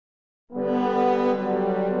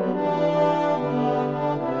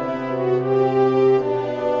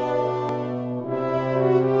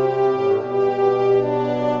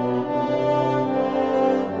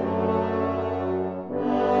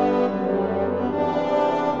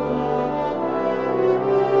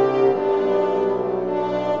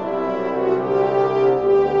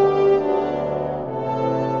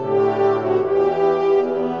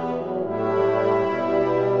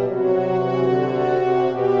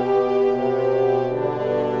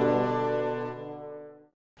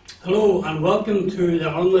Hello and welcome to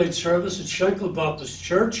the online service at Shankill Baptist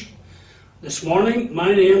Church. This morning,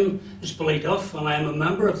 my name is Billy Duff and I am a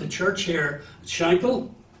member of the church here at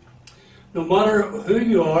Shankill. No matter who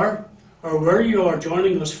you are or where you are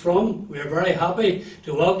joining us from, we are very happy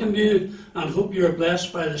to welcome you and hope you are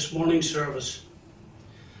blessed by this morning's service.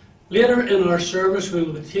 Later in our service, we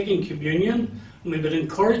will be taking communion, and we would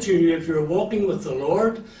encourage you, if you're walking with the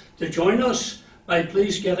Lord, to join us by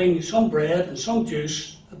please getting some bread and some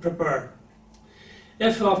juice prepared.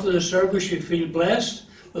 If after the service you feel blessed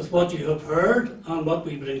with what you have heard, and what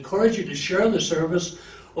we would encourage you to share the service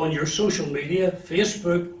on your social media,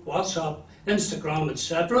 Facebook, WhatsApp, Instagram,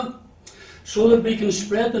 etc., so that we can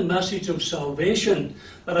spread the message of salvation,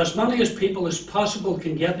 that as many as people as possible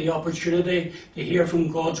can get the opportunity to hear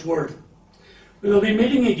from God's Word. We will be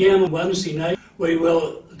meeting again on Wednesday night. We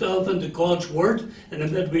will delve into God's Word in a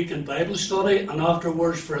midweek and Bible study, and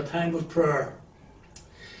afterwards for a time of prayer.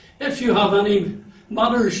 If you have any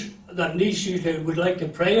matters that would like to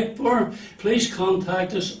pray for, please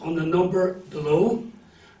contact us on the number below.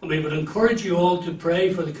 And we would encourage you all to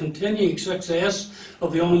pray for the continuing success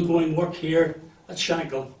of the ongoing work here at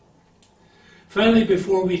Shankill. Finally,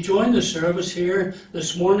 before we join the service here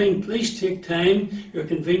this morning, please take time, your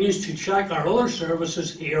convenience, to check our other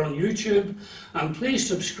services here on YouTube, and please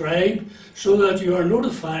subscribe so that you are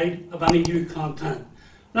notified of any new content.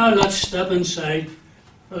 Now let's step inside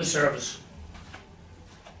for the service.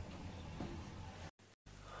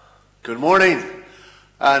 Good morning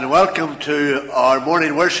and welcome to our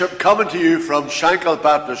morning worship, coming to you from Shankill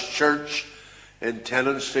Baptist Church in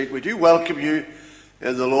Tennant Street. We do welcome you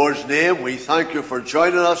in the Lord's name. We thank you for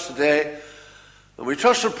joining us today, and we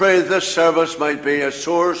trust and pray that this service might be a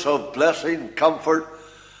source of blessing, comfort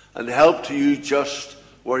and help to you just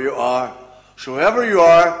where you are. So wherever you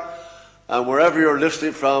are and wherever you're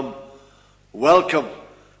listening from, welcome.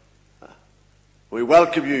 We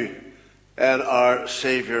welcome you in our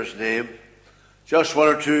Saviour's name. Just one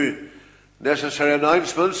or two necessary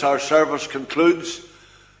announcements. Our service concludes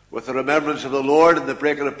with the remembrance of the Lord and the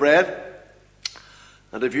breaking of bread.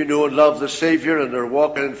 And if you know and love the Saviour and are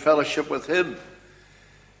walking in fellowship with Him,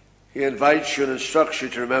 He invites you and instructs you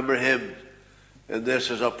to remember Him in this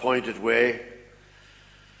His appointed way.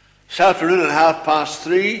 This afternoon at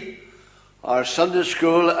 3:30, our Sunday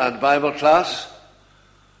school and Bible class.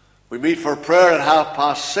 We meet for prayer at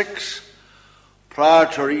 6:30, prior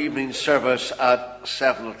to our evening service at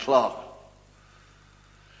 7 o'clock.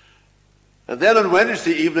 And then on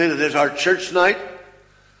Wednesday evening, it is our church night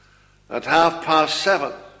at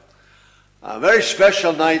 7:30. A very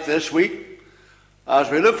special night this week, as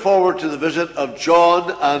we look forward to the visit of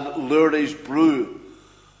John and Lourdes Brew,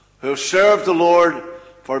 who have served the Lord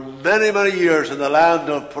for many, many years in the land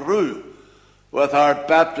of Peru with our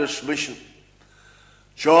Baptist mission.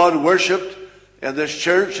 John worshipped in this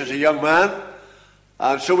church as a young man,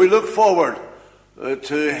 and so we look forward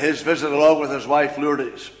to his visit along with his wife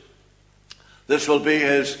Lourdes. This will be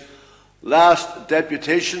his last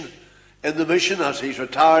deputation in the mission, as he's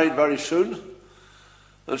retiring very soon.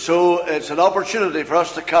 And so it's an opportunity for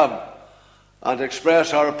us to come and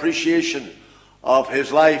express our appreciation of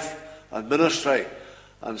his life and ministry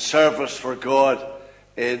and service for God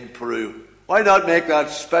in Peru. Why not make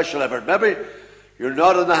that special effort? Maybe you're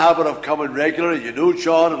not in the habit of coming regularly. You know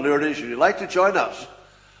John and Lourdes, and you'd like to join us.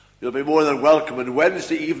 You'll be more than welcome on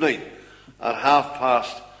Wednesday evening at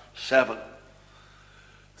 7:30.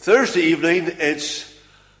 Thursday evening, it's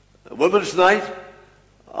Women's Night.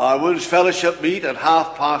 Our Women's Fellowship meet at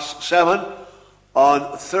 7:30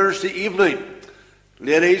 on Thursday evening.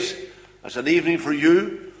 Ladies, it's an evening for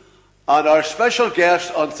you. And our special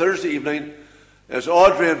guest on Thursday evening is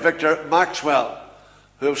Audrey and Victor Maxwell,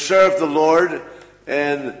 who have served the Lord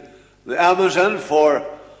in the Amazon for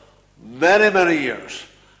many, many years.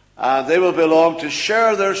 And they will be along to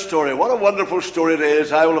share their story. What a wonderful story it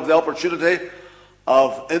is. I will have the opportunity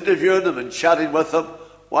of interviewing them and chatting with them.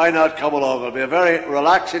 Why not come along? It'll be a very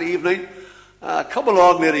relaxing evening. Come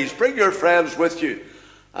along, ladies. Bring your friends with you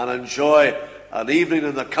and enjoy an evening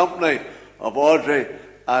in the company of Audrey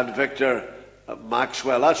and Victor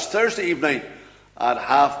Maxwell. That's Thursday evening at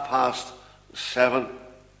 7:30.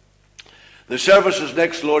 The service is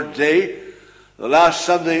next Lord's Day, the last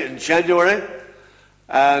Sunday in January,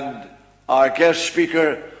 and our guest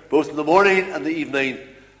speaker, both in the morning and the evening,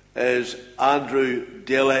 is Andrew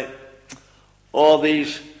Daly. All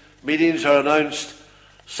these meetings are announced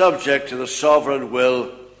subject to the sovereign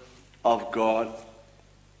will of God.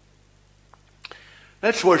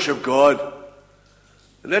 Let's worship God.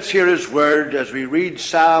 And let's hear His word as we read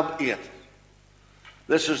Psalm 8.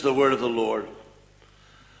 This is the word of the Lord.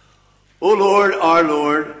 O Lord, our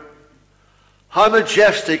Lord, How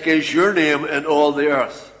majestic is your name in all the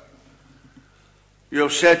earth. You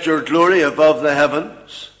have set your glory above the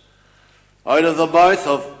heavens. Out of the mouth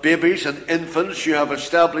of babies and infants you have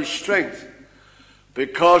established strength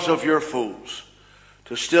because of your foes,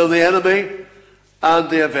 to still the enemy and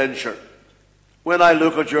the avenger. When I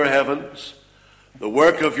look at your heavens, the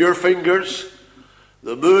work of your fingers,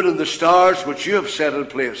 the moon and the stars which you have set in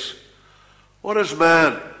place, what is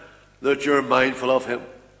man that you are mindful of him,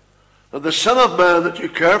 and the Son of Man that you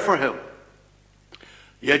care for him?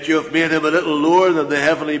 Yet you have made him a little lower than the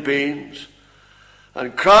heavenly beings,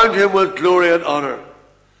 and crowned him with glory and honor.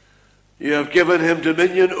 You have given him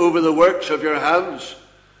dominion over the works of your hands.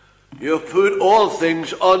 You have put all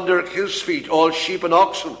things under his feet, all sheep and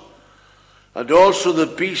oxen, and also the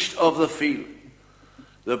beast of the field,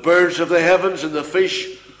 the birds of the heavens and the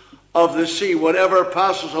fish of the sea, whatever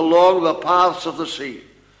passes along the paths of the sea.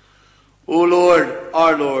 O Lord,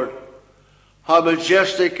 our Lord, how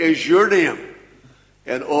majestic is your name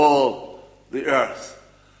in all the earth.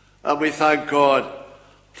 And we thank God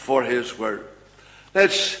for his word.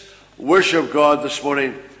 Let's worship God this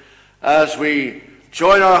morning as we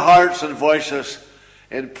join our hearts and voices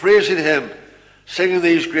in praising him, singing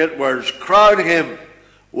these great words, crown him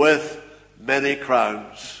with many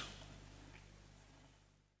crowns.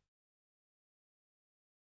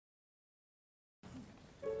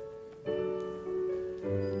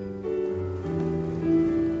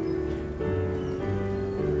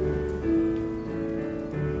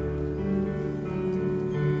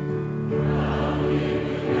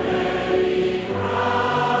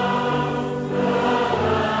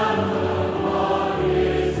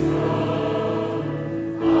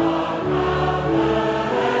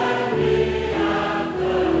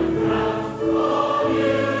 After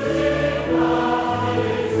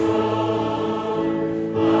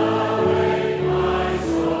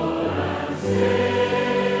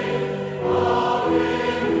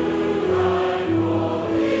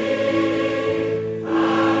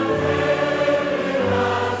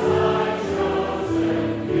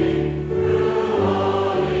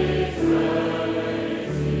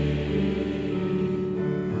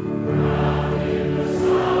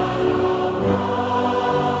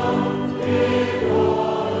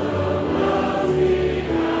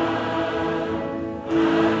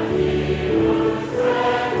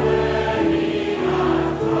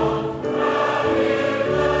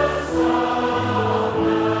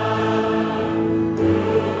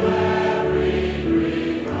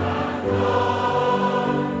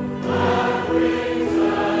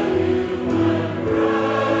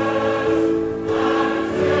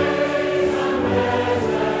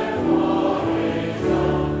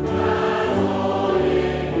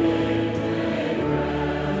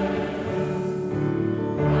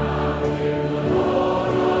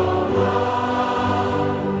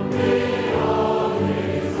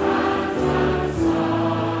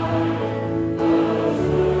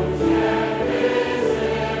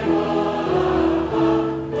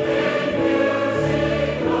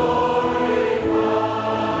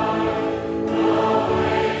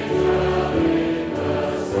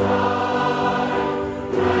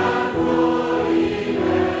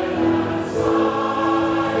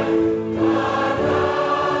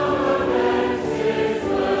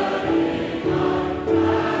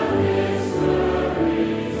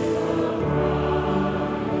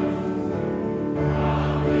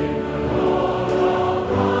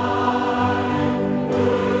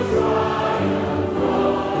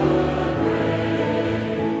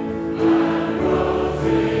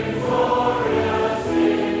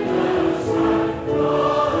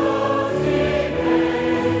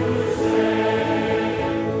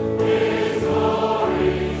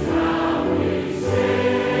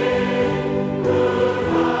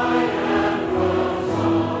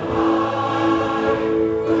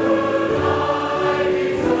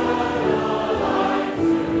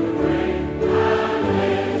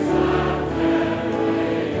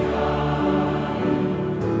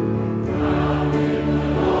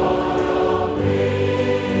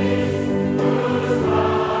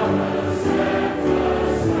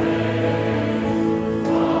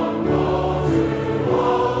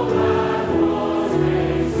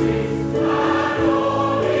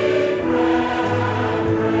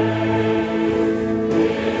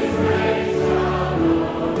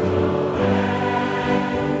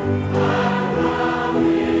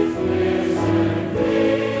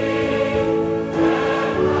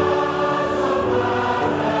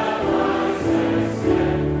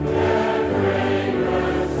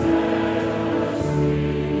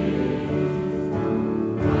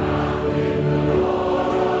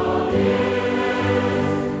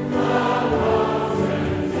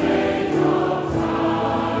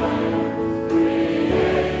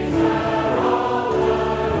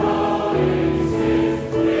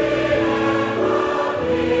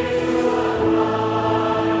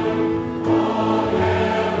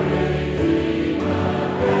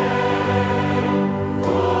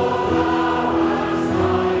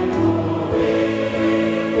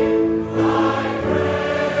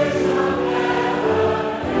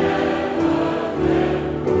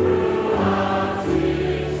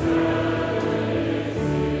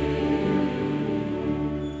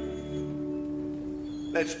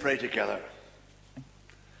Let's pray together.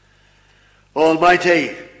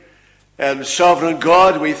 Almighty and sovereign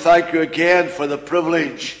God, we thank you again for the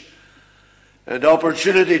privilege and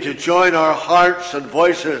opportunity to join our hearts and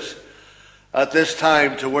voices at this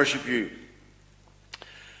time to worship you.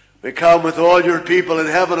 We come with all your people in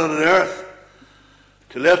heaven and on earth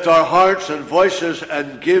to lift our hearts and voices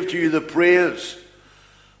and give to you the praise,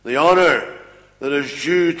 the honor that is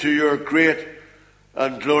due to your great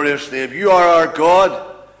and glorious name. You are our God.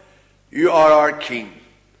 You are our King.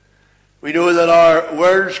 We know that our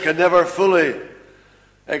words can never fully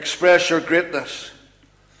express your greatness.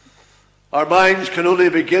 Our minds can only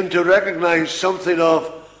begin to recognize something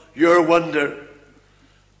of your wonder.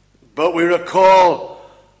 But we recall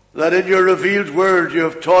that in your revealed word you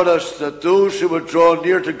have taught us that those who would draw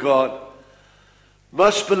near to God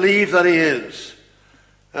must believe that he is,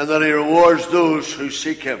 and that he rewards those who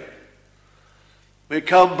seek him. We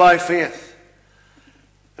come by faith,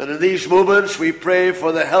 and in these moments we pray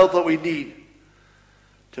for the help that we need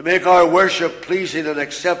to make our worship pleasing and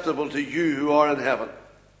acceptable to you who are in heaven.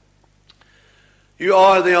 You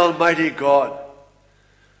are the Almighty God.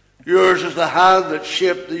 Yours is the hand that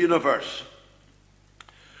shaped the universe.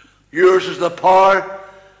 Yours is the power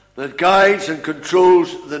that guides and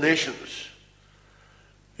controls the nations.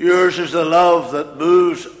 Yours is the love that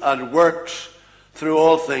moves and works through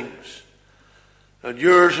all things. And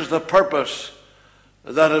yours is the purpose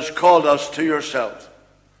that has called us to yourself.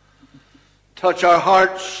 Touch our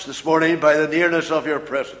hearts this morning by the nearness of your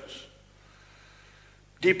presence.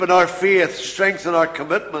 Deepen our faith, strengthen our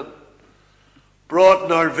commitment,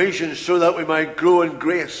 broaden our vision so that we might grow in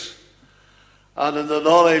grace and in the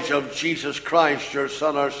knowledge of Jesus Christ, your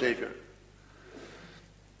Son, our Savior.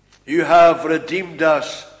 You have redeemed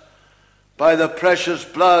us by the precious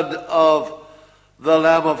blood of the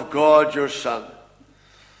Lamb of God, your Son.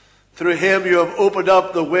 Through him you have opened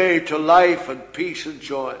up the way to life and peace and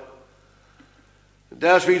joy. And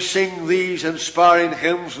as we sing these inspiring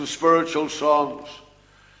hymns and spiritual songs,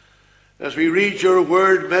 as we read your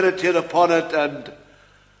word, meditate upon it, and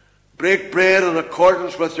break bread in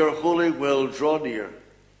accordance with your holy will, draw near.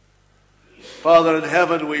 Father in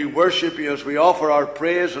heaven, we worship you as we offer our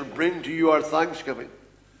praise and bring to you our thanksgiving.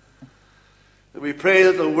 And we pray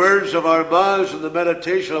that the words of our mouths and the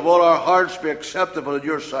meditation of all our hearts be acceptable in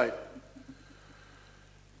your sight.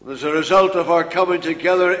 And as a result of our coming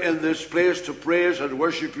together in this place to praise and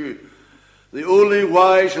worship you, the only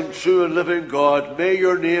wise and true and living God, may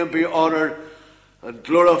your name be honored and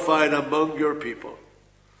glorified among your people.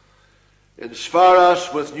 Inspire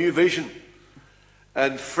us with new vision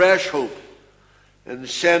and fresh hope, and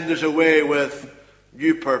send us away with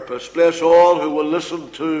new purpose. Bless all who will listen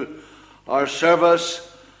to our service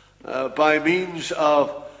by means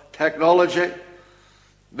of technology,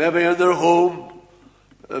 maybe in their home,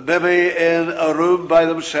 maybe in a room by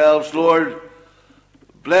themselves. Lord,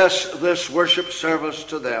 bless this worship service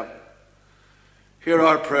to them. Hear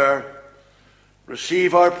our prayer.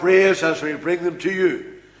 Receive our praise as we bring them to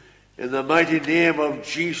you. In the mighty name of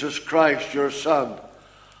Jesus Christ, your Son,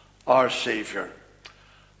 our Savior.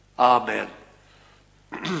 Amen.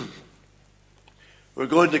 We're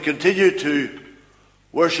going to continue to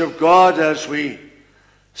worship God as we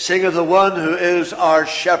sing of the one who is our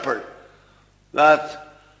shepherd.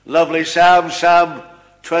 That lovely psalm, Psalm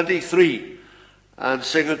 23. And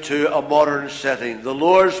sing it to a modern setting. The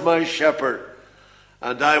Lord's my shepherd,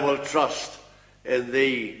 and I will trust in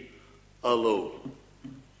thee alone.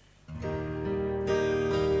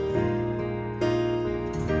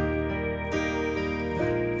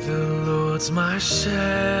 The Lord's my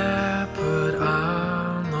shepherd,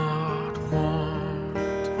 I'll not want.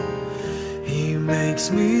 He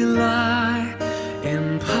makes me lie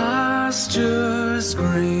in pastures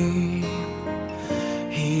green.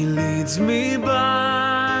 He leads me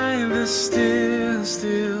by the still,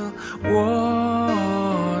 still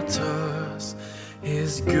waters.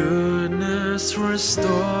 His goodness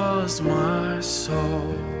restores my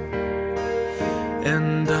soul.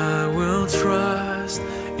 And I will trust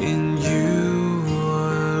in you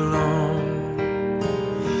alone.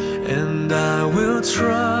 And I will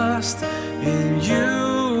trust in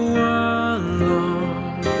you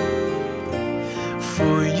alone.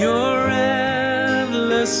 For your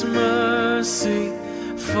mercy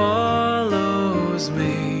follows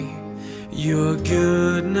me. Your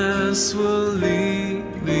goodness will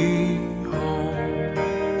lead me home.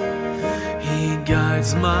 He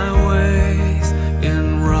guides my ways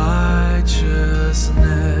in righteousness,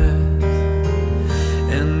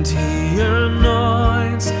 and he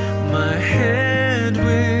anoints my head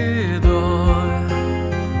with oil,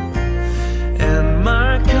 and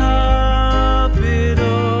my cup it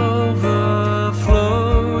overflows.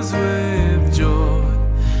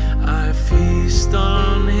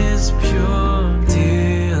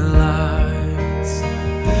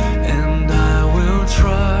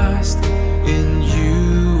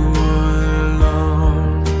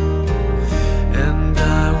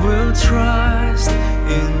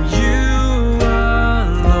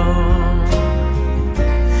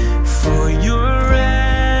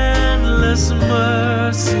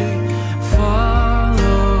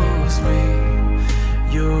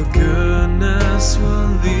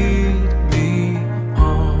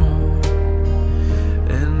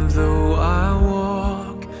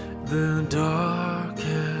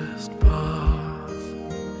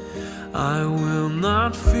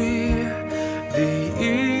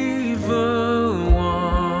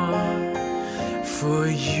 For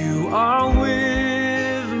you are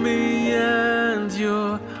with me, and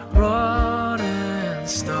your rod and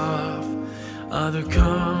staff are the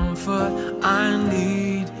comfort I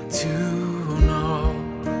need to know.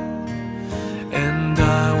 And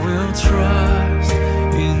I will trust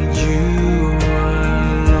in you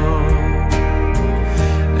alone.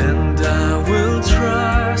 And I will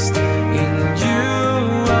trust in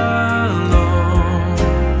you alone.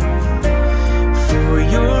 For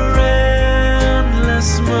your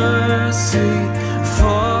endless mercy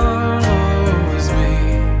follows me.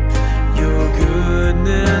 Your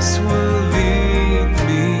goodness will lead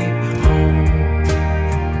me home.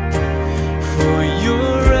 For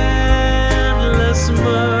your endless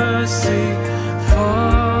mercy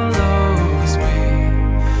follows me.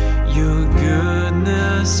 Your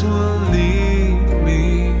goodness will lead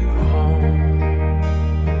me home.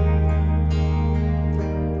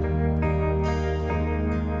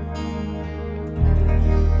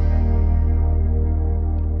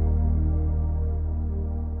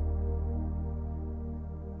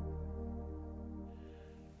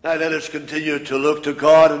 Now let us continue to look to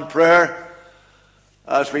God in prayer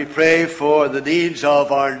as we pray for the needs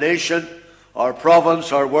of our nation, our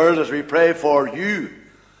province, our world, as we pray for you,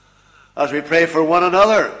 as we pray for one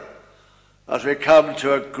another, as we come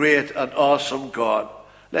to a great and awesome God.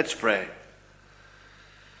 Let's pray.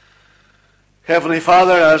 Heavenly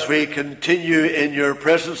Father, as we continue in your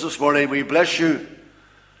presence this morning, we bless you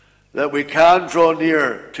that we can draw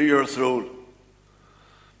near to your throne.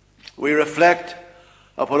 We reflect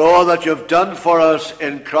upon all that you've done for us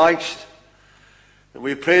in Christ, and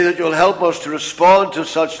we pray that you'll help us to respond to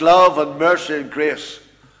such love and mercy and grace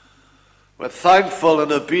with thankful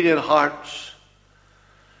and obedient hearts.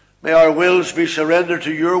 May our wills be surrendered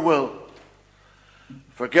to your will.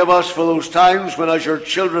 Forgive us for those times when as your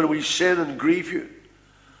children we sin and grieve you,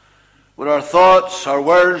 when our thoughts, our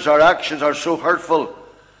words, our actions are so hurtful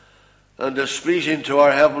and displeasing to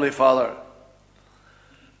our Heavenly Father.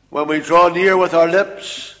 When we draw near with our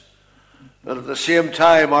lips, and at the same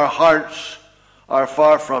time our hearts are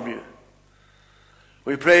far from you.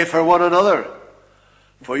 We pray for one another,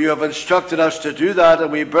 for you have instructed us to do that,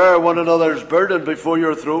 and we bear one another's burden before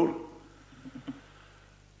your throne.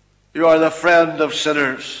 You are the friend of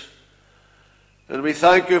sinners, and we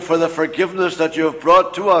thank you for the forgiveness that you have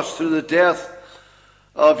brought to us through the death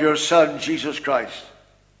of your Son, Jesus Christ.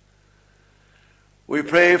 We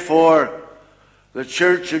pray for the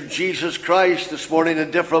Church of Jesus Christ this morning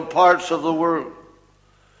in different parts of the world.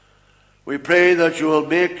 We pray that you will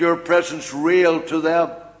make your presence real to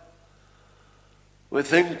them. We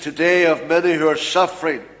think today of many who are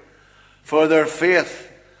suffering for their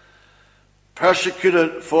faith,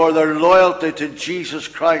 persecuted for their loyalty to Jesus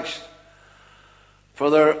Christ, for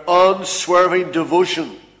their unswerving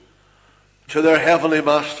devotion to their Heavenly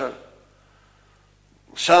Master.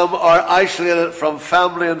 Some are isolated from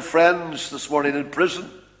family and friends this morning in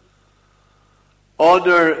prison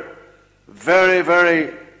under very,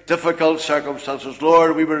 very difficult circumstances.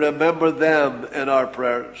 Lord, we will remember them in our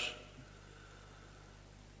prayers.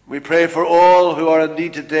 We pray for all who are in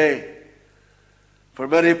need today, for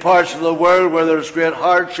many parts of the world where there is great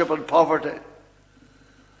hardship and poverty.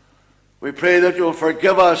 We pray that you will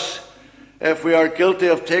forgive us if we are guilty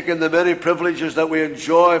of taking the many privileges that we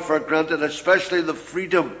enjoy for granted, especially the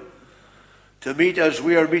freedom to meet as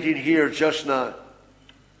we are meeting here just now.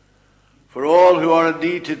 For all who are in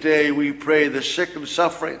need today, we pray, the sick and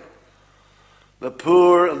suffering, the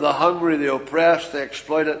poor and the hungry, the oppressed, the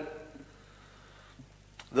exploited,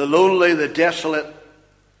 the lonely, the desolate,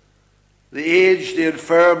 the aged, the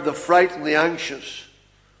infirm, the frightened, the anxious,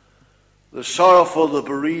 the sorrowful, the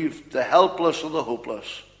bereaved, the helpless and the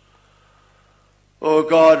hopeless. Oh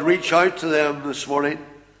God, reach out to them this morning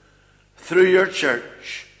through your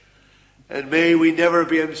church, and may we never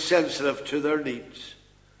be insensitive to their needs.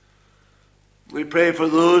 We pray for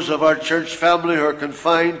those of our church family who are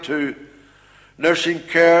confined to nursing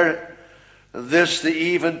care, this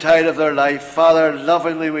the eventide of their life. Father,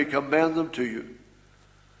 lovingly we commend them to you.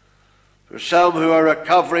 For some who are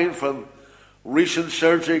recovering from recent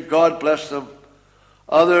surgery, God bless them.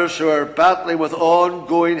 Others who are battling with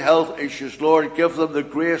ongoing health issues, Lord, give them the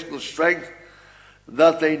grace and the strength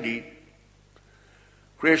that they need.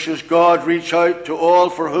 Gracious God, reach out to all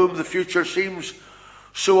for whom the future seems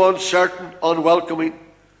so uncertain, unwelcoming,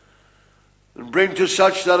 and bring to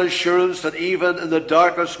such that assurance that even in the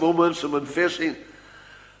darkest moments and when facing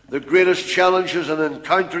the greatest challenges and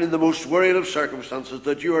encountering the most worrying of circumstances,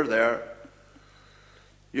 that you are there.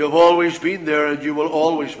 You have always been there and you will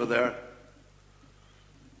always be there.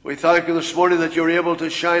 We thank you this morning that you're able to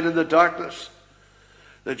shine in the darkness,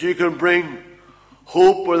 that you can bring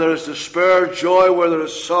hope where there is despair, joy where there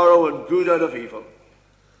is sorrow, and good out of evil.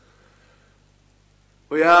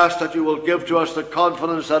 We ask that you will give to us the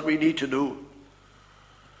confidence that we need to know.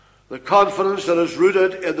 The confidence that is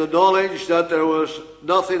rooted in the knowledge that there was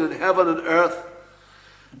nothing in heaven and earth,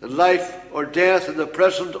 in life or death, in the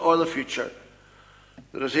present or the future,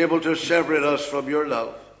 that is able to separate us from your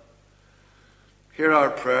love. Hear our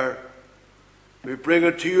prayer. We bring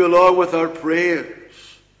it to you along with our praise.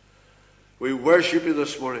 We worship you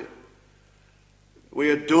this morning. We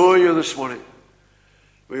adore you this morning.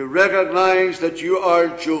 We recognize that you are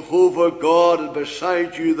Jehovah God, and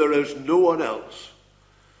beside you there is no one else.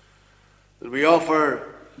 And we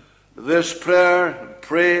offer this prayer and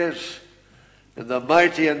praise in the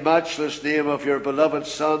mighty and matchless name of your beloved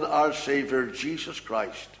Son, our Saviour, Jesus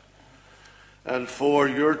Christ, and for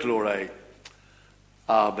your glory.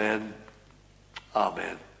 Amen.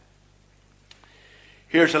 Amen.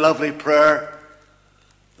 Here's a lovely prayer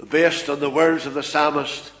based on the words of the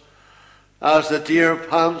psalmist. As the deer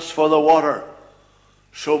pants for the water,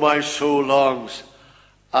 so my soul longs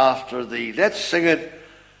after thee. Let's sing it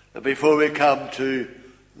before we come to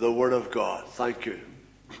the Word of God. Thank you.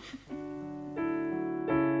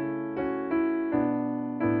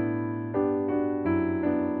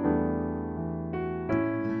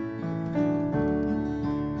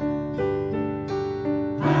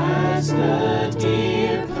 As the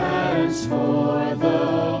deer pants for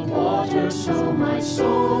the water, so my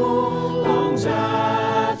soul longs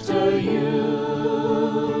after you.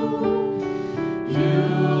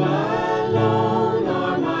 You alone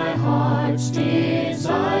are my heart's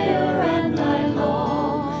desire, and I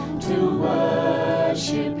long to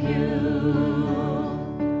worship you.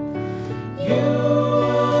 You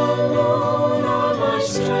alone are my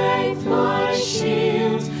strength, my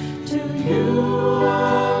shield. To you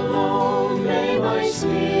alone may my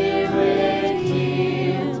spirit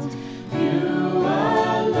yield. You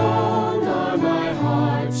alone are my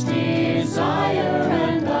heart's desire,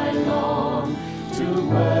 and I long to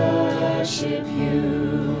worship you.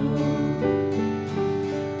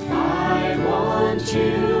 I want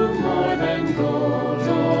you more than gold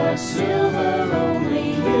or silver,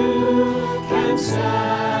 only you can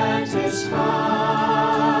satisfy.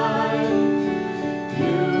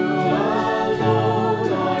 You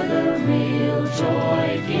alone are the real joy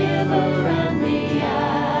giver and the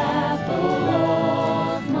apple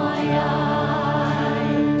of my eye.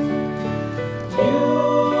 You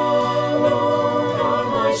alone are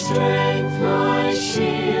my strength, my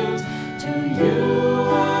shield. To you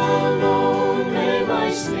alone may my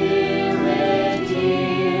spirit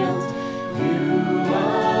yield. You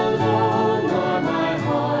alone are my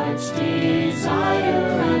heart's desire,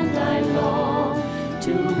 and I long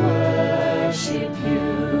to worship you.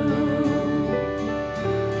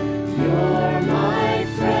 You're my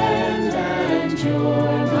friend and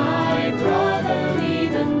you're my brother,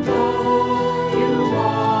 even though you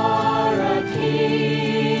are a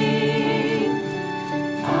king.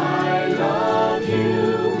 I love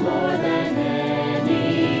you more than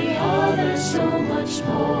any other, so much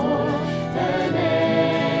more than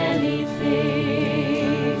anything.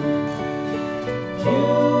 You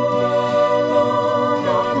alone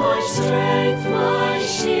are my strength, my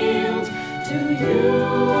shield. To you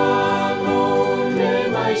alone may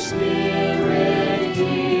my spirit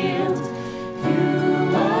yield. You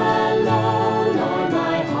alone are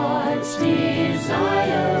my heart's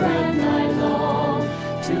desire, and I long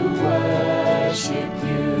to worship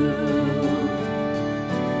you.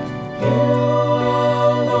 You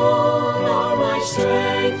alone are my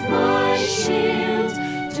strength, my shield.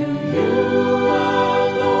 To you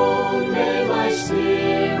alone may my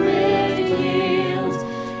spirit yield.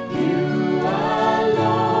 You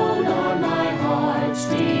alone are my heart's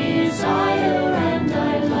desire, and I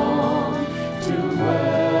long to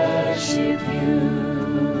worship you.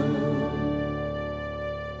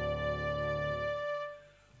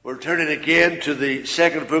 We're turning again to the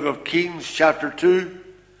second book of Kings, chapter 2.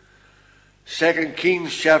 2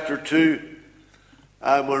 Kings, chapter 2.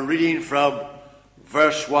 And we're reading from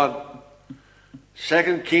verse 1.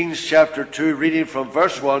 2 Kings, chapter 2, reading from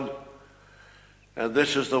verse 1. And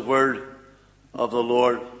this is the word of the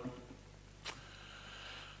Lord.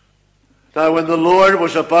 Now when the Lord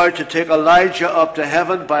was about to take Elijah up to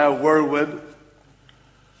heaven by a whirlwind,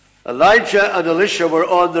 Elijah and Elisha were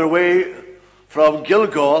on their way from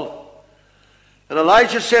Gilgal. And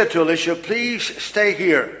Elijah said to Elisha, "Please stay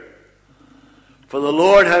here, for the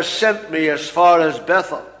Lord has sent me as far as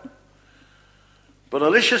Bethel." But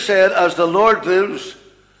Elisha said, "As the Lord lives,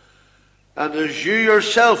 and as you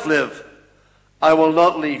yourself live, I will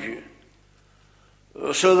not leave you."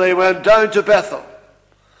 So they went down to Bethel.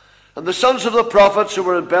 And the sons of the prophets who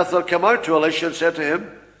were in Bethel came out to Elisha and said to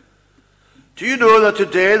him, "Do you know that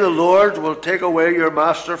today the Lord will take away your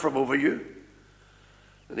master from over you?"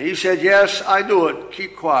 And he said, "Yes, I know it.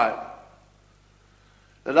 Keep quiet."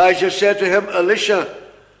 Elijah said to him, "Elisha,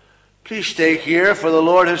 please stay here, for the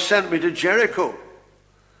Lord has sent me to Jericho."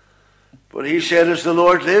 But he said, "As the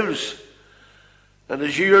Lord lives, and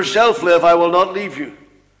as you yourself live, I will not leave you."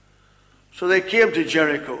 So they came to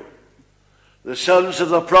Jericho. The sons of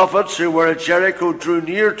the prophets who were at Jericho drew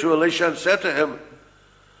near to Elisha and said to him,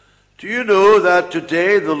 "Do you know that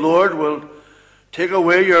today the Lord will take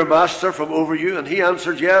away your master from over you?" And he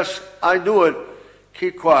answered, "Yes, I know it.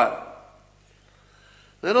 Keep quiet."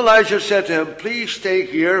 Then Elijah said to him, "Please stay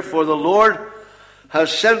here, for the Lord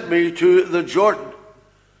has sent me to the Jordan."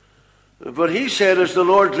 But he said, "As the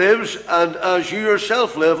Lord lives, and as you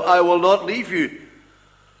yourself live, I will not leave you."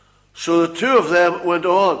 So the two of them went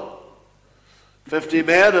on. 50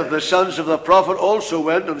 men of the sons of the prophet also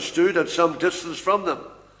went and stood at some distance from them.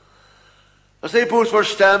 As they both were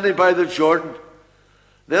standing by the Jordan,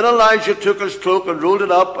 then Elijah took his cloak and rolled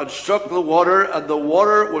it up and struck the water, and the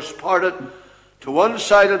water was parted to one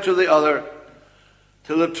side and to the other,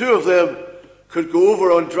 till the two of them could go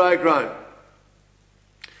over on dry ground.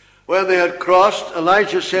 When they had crossed,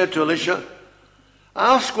 Elijah said to Elisha,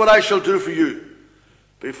 "Ask what I shall do for you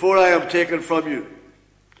before I am taken from you."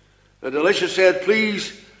 And Elisha said,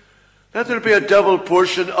 "Please, let there be a double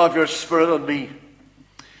portion of your spirit on me."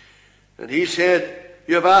 And he said,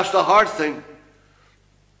 "You have asked a hard thing.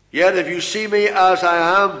 Yet if you see me as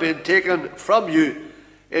I am being taken from you,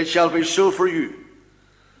 it shall be so for you.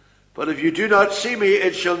 But if you do not see me,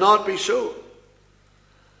 it shall not be so."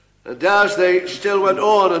 And as they still went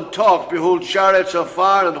on and talked, behold, chariots of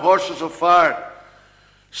fire and horses of fire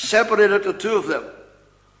separated the two of them.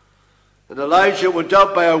 And Elijah went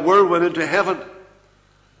up by a whirlwind into heaven.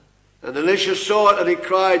 And Elisha saw it, and he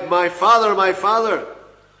cried, my father,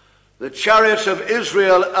 the chariots of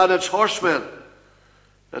Israel and its horsemen."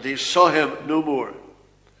 And he saw him no more.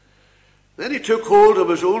 Then he took hold of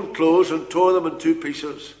his own clothes and tore them in two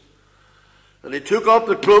pieces. And he took up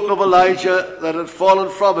the cloak of Elijah that had fallen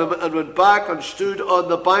from him, and went back and stood on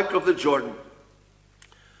the bank of the Jordan.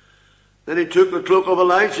 Then he took the cloak of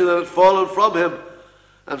Elijah that had fallen from him,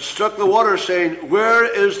 and struck the water, saying, "Where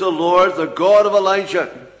is the Lord, the God of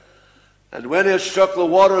Elijah?" And when he had struck the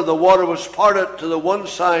water was parted to the one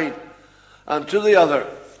side and to the other,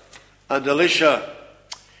 and Elisha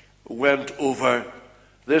went over.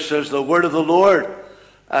 This is the word of the Lord,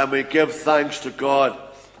 and we give thanks to God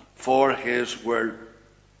for his word.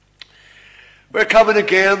 We're coming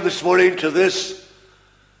again this morning to this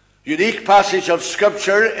unique passage of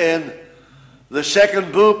Scripture in the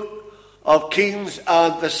second book of Kings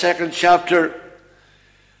and the second chapter.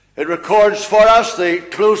 It records for us the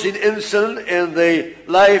closing incident in the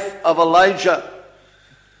life of Elijah,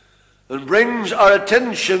 and brings our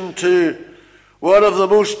attention to one of the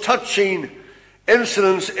most touching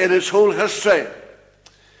incidents in his whole history.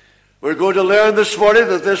 We're going to learn this morning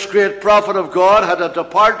that this great prophet of God had a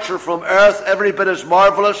departure from earth every bit as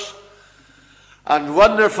marvelous and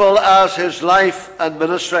wonderful as his life and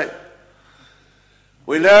ministry.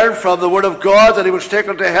 We learn from the word of God that he was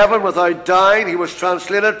taken to heaven without dying. He was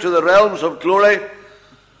translated to the realms of glory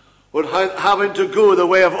without having to go the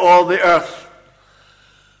way of all the earth.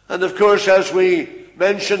 And of course, as we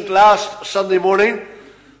mentioned last Sunday morning,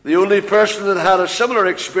 the only person that had a similar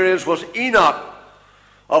experience was Enoch,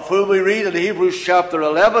 of whom we read in Hebrews chapter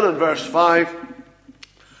 11 and verse 5,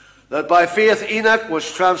 that by faith Enoch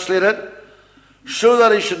was translated so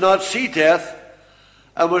that he should not see death,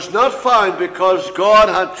 and was not found because God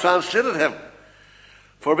had translated him.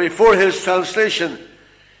 For before his translation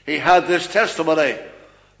he had this testimony,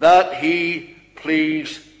 that he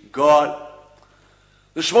pleased God.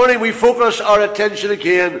 This morning we focus our attention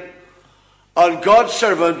again on God's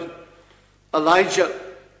servant Elijah.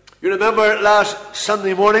 You remember last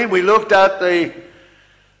Sunday morning we looked at the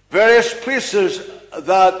various places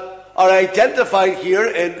that are identified here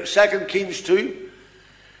in 2 Kings 2.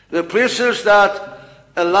 The places that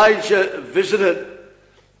Elijah visited: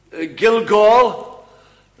 Gilgal,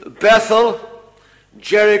 Bethel,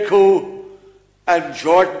 Jericho, and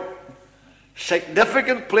Jordan.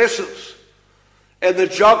 Significant places in the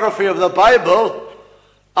geography of the Bible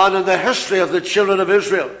and in the history of the children of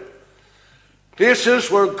Israel.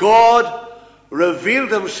 Places where God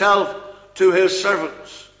revealed himself to his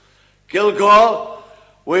servants. Gilgal,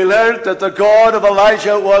 we learned that the God of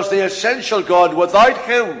Elijah was the essential God. Without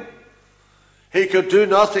him, he could do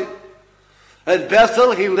nothing. In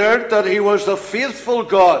Bethel, he learned that he was the faithful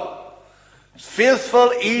God,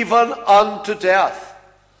 faithful even unto death.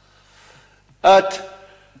 At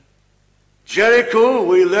Jericho,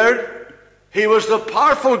 we learned he was the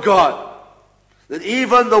powerful God, that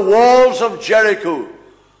even the walls of Jericho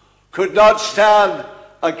could not stand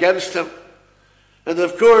against him. And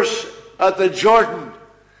of course, at the Jordan,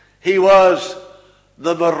 he was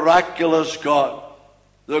the miraculous God,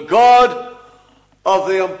 the God of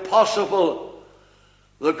the impossible,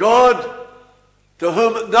 the God to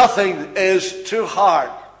whom nothing is too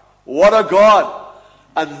hard. What a God!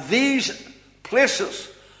 And these places,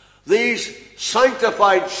 these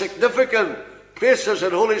sanctified, significant places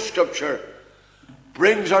in Holy Scripture,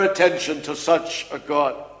 brings our attention to such a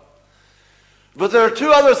God. But there are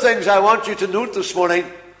two other things I want you to note this morning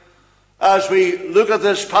as we look at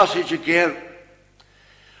this passage again.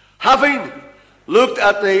 Having looked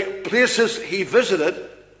at the places he visited,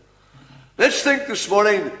 let's think this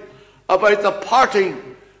morning about the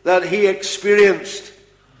parting that he experienced.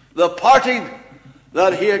 The parting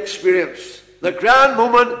that he experienced. The grand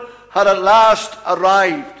moment had at last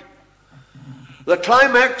arrived. The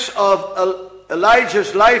climax of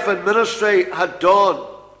Elijah's life and ministry had dawned.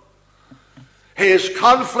 His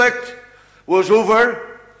conflict was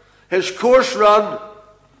over, his course run,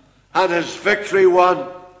 and his victory won.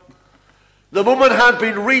 The moment had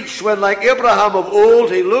been reached when, like Abraham of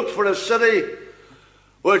old, he looked for a city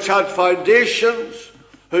which had foundations,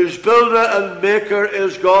 whose builder and maker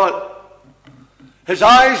is God. His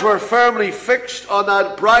eyes were firmly fixed on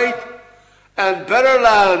that bright and better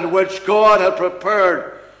land which God had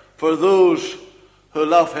prepared for those who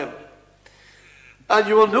love him. And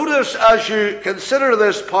you will notice as you consider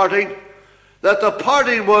this parting that the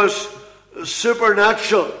parting was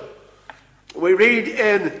supernatural. We read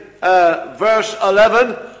in verse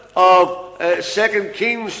 11 of 2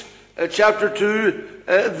 Kings chapter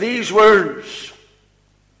 2 these words.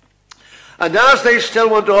 And as they still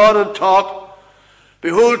went on and talked,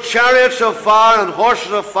 behold, chariots of fire and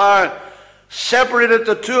horses of fire separated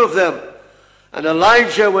the two of them, and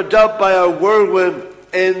Elijah went up by a whirlwind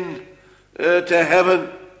into heaven.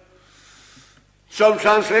 Some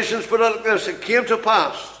translations put it like this: it came to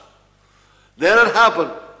pass, then it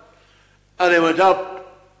happened, and he went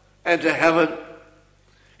up into heaven.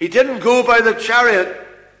 He didn't go by the chariot,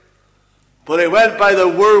 but he went by the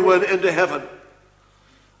whirlwind into heaven.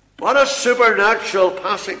 What a supernatural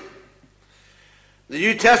passing. The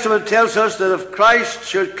New Testament tells us that if Christ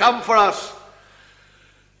should come for us,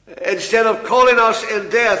 instead of calling us in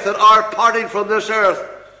death, that our parting from this earth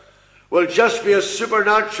will just be as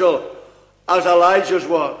supernatural as Elijah's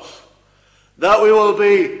was. That we will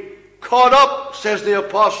be caught up, says the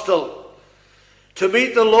apostle, to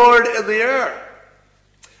meet the Lord in the air.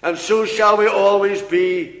 And so shall we always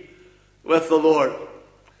be with the Lord.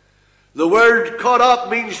 The word caught up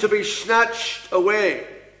means to be snatched away.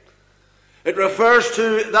 It refers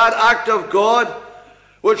to that act of God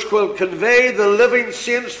which will convey the living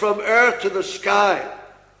saints from earth to the sky.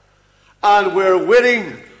 And we're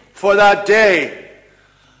waiting for that day.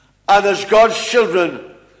 And as God's children,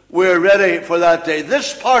 we're ready for that day.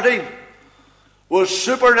 This parting was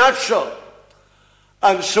supernatural.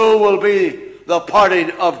 And so will be the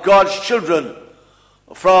parting of God's children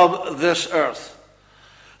from this earth.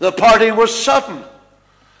 The parting was sudden.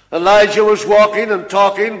 Elijah was walking and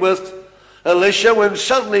talking with Elisha when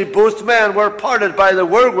suddenly both men were parted by the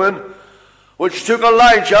whirlwind which took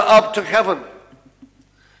Elijah up to heaven.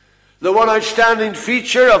 The one outstanding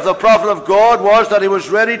feature of the prophet of God was that he was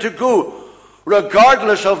ready to go,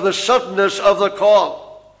 regardless of the suddenness of the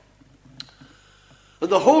call. And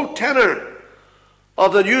the whole tenor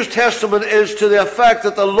of the New Testament is to the effect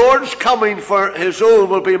that the Lord's coming for his own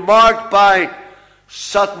will be marked by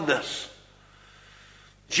suddenness.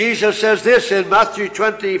 Jesus says this in Matthew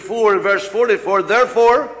 24 and verse 44,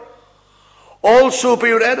 therefore also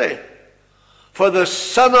be ready, for the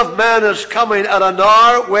Son of Man is coming at an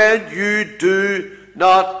hour when you do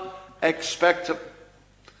not expect him.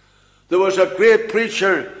 There was a great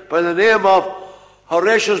preacher by the name of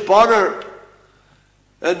Horatius Bonner,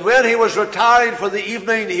 and when he was retiring for the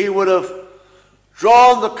evening, he would have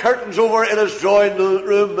drawn the curtains over in his drawing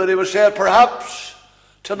room, and he would say, perhaps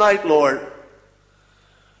tonight, Lord.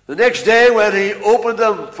 The next day, when he opened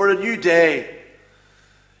them for a new day,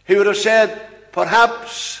 he would have said,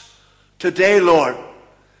 perhaps today, Lord.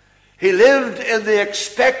 He lived in the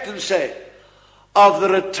expectancy of the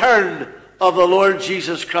return of the Lord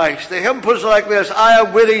Jesus Christ. The hymn puts it like this: I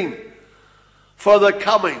am waiting for the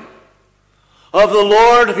coming of the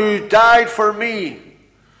Lord who died for me.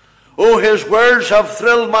 Oh, his words have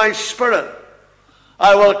thrilled my spirit.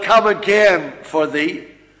 I will come again for thee.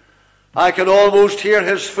 I can almost hear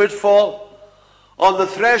his footfall on the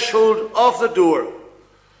threshold of the door.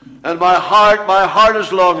 And my heart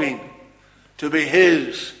is longing to be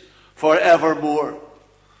his forevermore.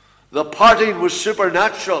 The parting was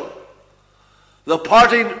supernatural. The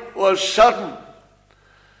parting was sudden.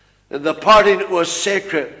 And the parting was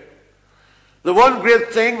sacred. The one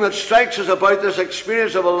great thing that strikes us about this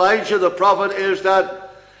experience of Elijah the prophet is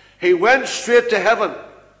that he went straight to heaven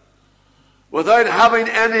without having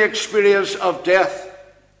any experience of death.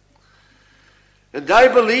 And I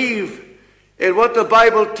believe in what the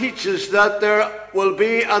Bible teaches, that there will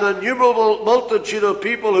be an innumerable multitude of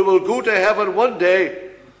people who will go to heaven one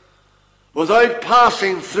day without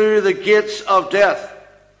passing through the gates of death.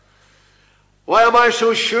 Why am I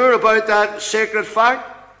so sure about that sacred fact?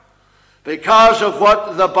 Because of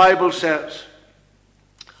what the Bible says.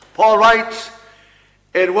 Paul writes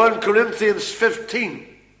in 1 Corinthians 15,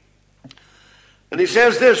 and he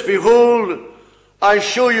says this, "Behold, I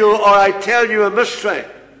show you, or I tell you a mystery.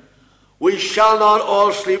 We shall not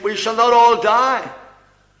all sleep, we shall not all die,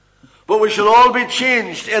 but we shall all be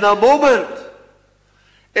changed in a moment,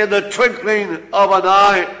 in the twinkling of an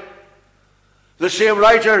eye." The same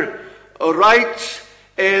writer writes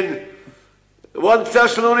in 1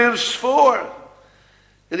 Thessalonians 4,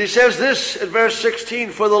 and he says this in verse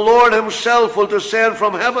 16, "For the Lord himself will descend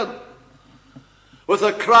from heaven with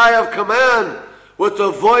a cry of command, with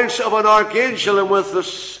the voice of an archangel, and with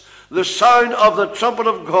the sound of the trumpet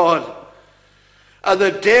of God. And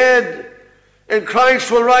the dead in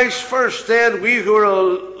Christ will rise first. Then we who are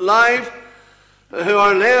alive, who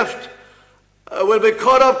are left, will be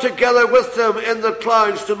caught up together with them in the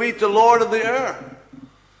clouds to meet the Lord in the air.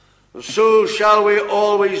 And so shall we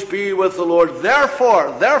always be with the Lord.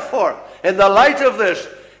 Therefore, in the light of this,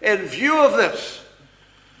 in view of this,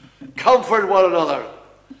 comfort one another,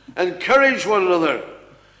 encourage one another,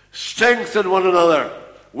 strengthen one another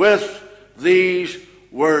with these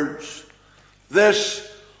words." This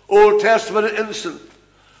Old Testament incident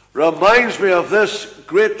reminds me of this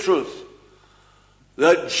great truth,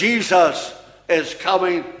 that Jesus is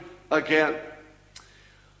coming again.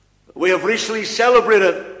 We have recently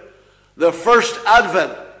celebrated the first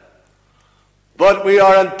Advent, but we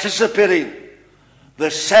are anticipating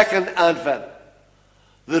the second Advent,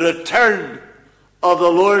 the return of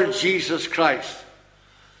the Lord Jesus Christ.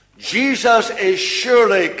 Jesus is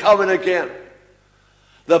surely coming again.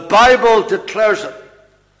 The Bible declares it.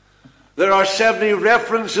 There are 70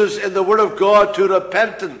 references in the Word of God to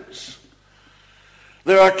repentance.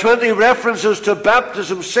 There are 20 references to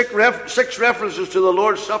baptism, 6 references to the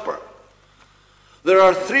Lord's Supper. There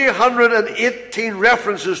are 318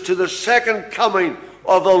 references to the second coming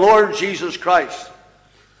of the Lord Jesus Christ.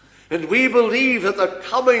 And we believe that the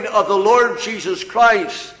coming of the Lord Jesus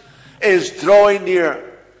Christ is drawing near.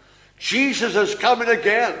 Jesus is coming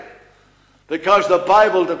again, because the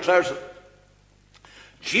Bible declares it.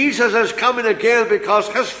 Jesus is coming again because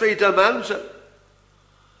history demands it.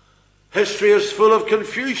 History is full of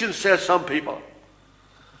confusion, says some people.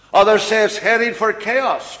 Others say it's heading for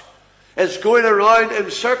chaos. It's going around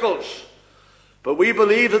in circles. But we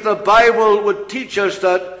believe that the Bible would teach us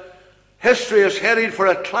that history is heading for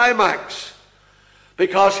a climax,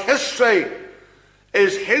 because history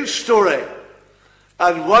is his story.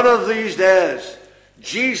 And one of these days,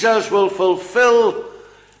 Jesus will fulfill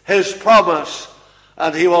his promise,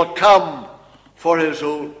 and he will come for his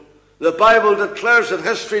own. The Bible declares that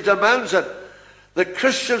history demands it. The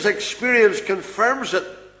Christian's experience confirms it.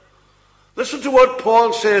 Listen to what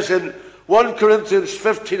Paul says in 1 Corinthians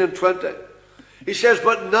 15 and 20. He says,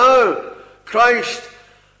 "But now Christ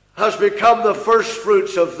has become the first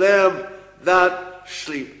fruits of them that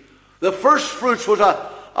sleep." The first fruits was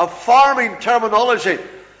a farming terminology.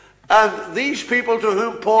 And these people to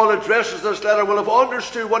whom Paul addresses this letter will have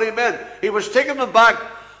understood what he meant. He was taking them back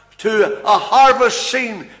to a harvest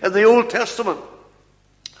scene in the Old Testament,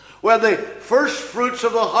 where the first fruits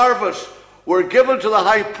of the harvest were given to the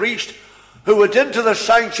high priest, who went into the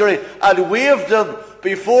sanctuary and waved them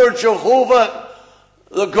before Jehovah,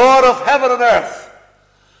 the God of heaven and earth.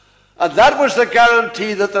 And that was the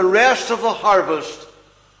guarantee that the rest of the harvest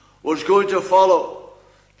was going to follow.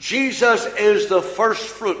 Jesus is the first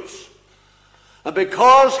fruits. And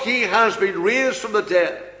because he has been raised from the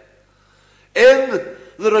dead, in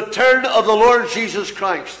the return of the Lord Jesus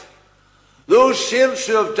Christ, those saints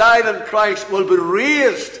who have died in Christ will be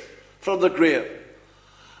raised from the grave.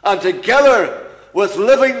 And together with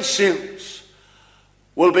living saints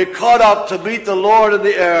will be caught up to meet the Lord in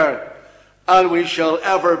the air, and we shall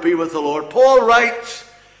ever be with the Lord. Paul writes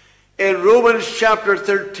in Romans chapter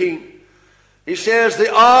 13, he says,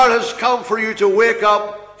 "The hour has come for you to wake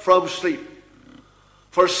up from sleep.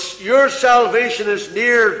 For your salvation is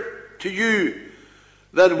near to you.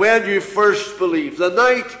 than when you first believed. The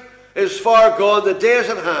night is far gone, the day is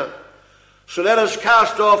at hand. So let us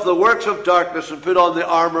cast off the works of darkness and put on the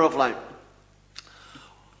armor of light.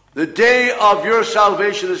 The day of your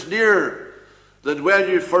salvation is nearer than when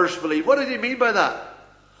you first believed. What did he mean by that?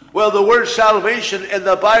 Well, the word salvation in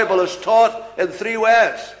the Bible is taught in three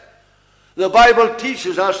ways. The Bible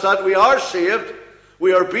teaches us that we are saved,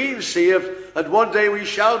 we are being saved, and one day we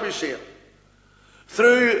shall be saved.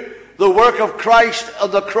 Through the work of Christ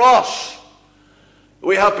on the cross,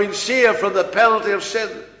 we have been saved from the penalty of sin.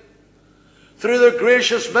 Through the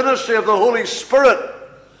gracious ministry of the Holy Spirit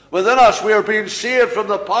within us, we are being saved from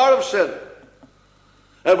the power of sin.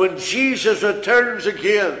 And when Jesus returns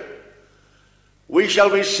again, we shall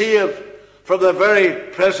be saved from the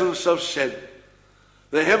very presence of sin.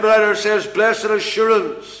 The hymn writer says, "Blessed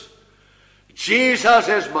assurance, Jesus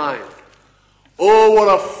is mine. Oh,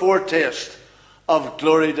 what a foretaste of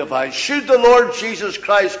glory divine." Should the Lord Jesus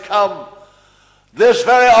Christ come this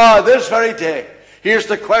very hour, this very day, here's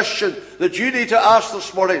the question that you need to ask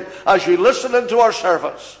this morning as you listen into our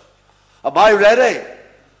service. Am I ready?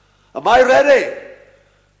 Am I ready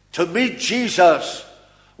to meet Jesus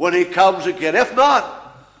when he comes again? If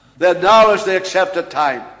not, then now is the accepted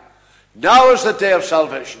time. Now is the day of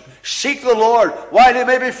salvation. Seek the Lord while he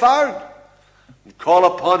may be found, and call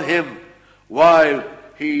upon him while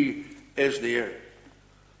he is near.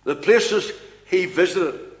 The places he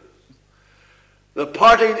visited, the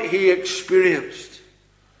parting he experienced,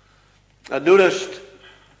 and noticed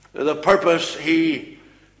the purpose he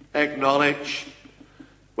acknowledged.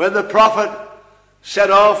 When the prophet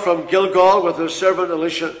set off from Gilgal with his servant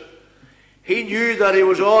Elisha, he knew that he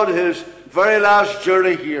was on his very last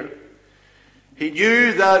journey here. He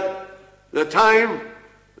knew that the time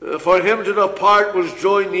for him to depart was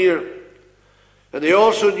drawing near. And he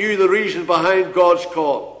also knew the reason behind God's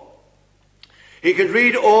call. He could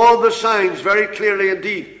read all the signs very clearly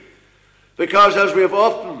indeed, because as we have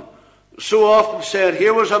so often said,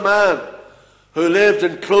 here was a man who lived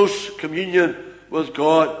in close communion with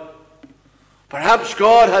God. Perhaps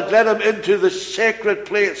God had led him into the sacred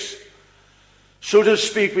place, so to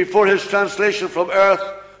speak, before his translation from earth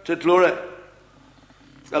to glory.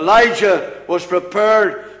 Elijah was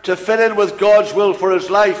prepared to fit in with God's will for his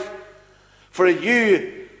life, for he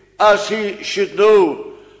knew, as he should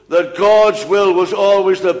know, that God's will was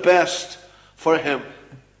always the best for him.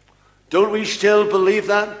 Don't we still believe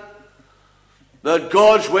that? That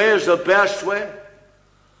God's way is the best way?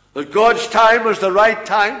 That God's time is the right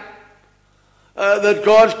time? That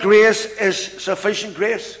God's grace is sufficient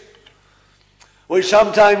grace? We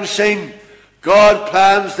sometimes sing, God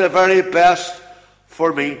plans the very best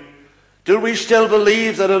for me. Do we still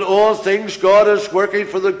believe that in all things God is working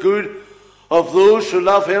for the good of those who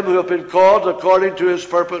love him, who have been called according to his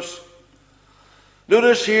purpose?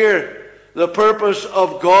 Notice here the purpose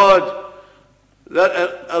of God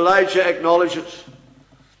that Elijah acknowledges.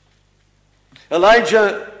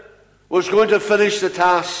 Elijah was going to finish the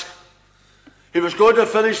task. He was going to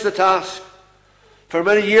finish the task. For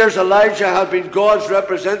many years Elijah had been God's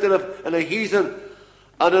representative in a heathen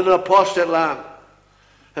and in an apostate land.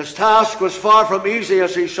 His task was far from easy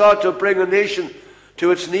as he sought to bring a nation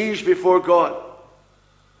to its knees before God.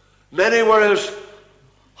 Many were his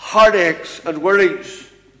heartaches and worries.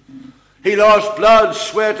 He lost blood,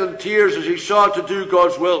 sweat, and tears as he sought to do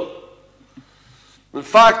God's will. In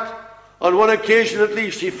fact, on one occasion at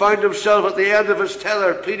least, he found himself at the end of his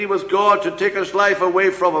tether, pleading with God to take his life away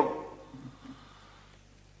from him.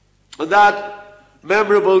 On that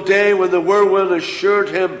memorable day when the whirlwind ushered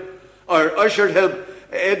him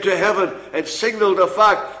into heaven, it signaled the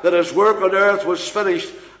fact that his work on earth was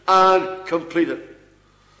finished and completed.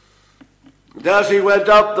 And as he went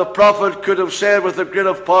up, the prophet could have said with the great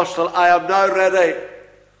apostle, I am now ready.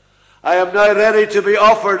 I am now ready to be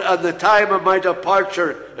offered, and the time of my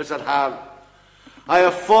departure is at hand. I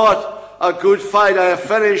have fought a good fight. I have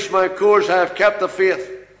finished my course. I have kept the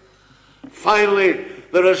faith. Finally,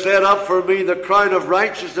 there is laid up for me the crown of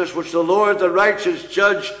righteousness, which the Lord, the righteous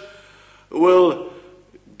judge, will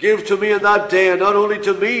give to me in that day, and not only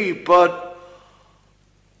to me, but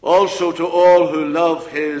also to all who love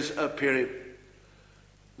his appearing.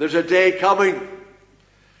 There's a day coming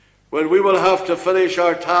when we will have to finish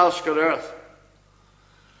our task on earth.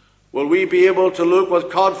 Will we be able to look with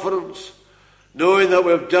confidence, knowing that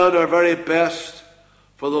we've done our very best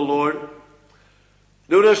for the Lord?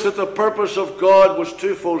 Notice that the purpose of God was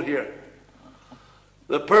twofold here.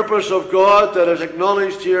 The purpose of God that is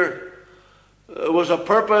acknowledged here was a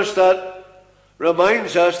purpose that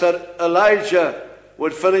reminds us that Elijah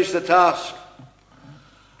would finish the task.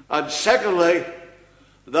 And secondly,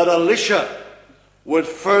 that Elisha would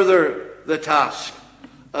further the task.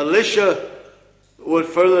 Elisha would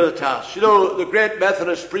further the task. You know, the great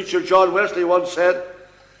Methodist preacher John Wesley once said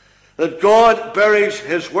that God buries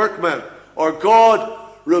his workmen, or God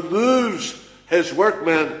removes his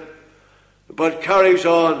workmen, but carries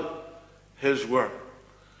on his work.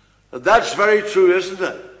 And that's very true, isn't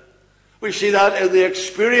it? We see that in the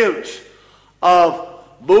experience of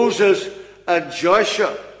Moses and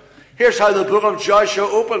Joshua. Here's how the book of Joshua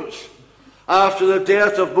opens. After the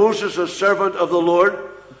death of Moses, a servant of the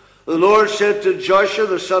Lord said to Joshua,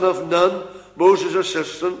 the son of Nun, Moses'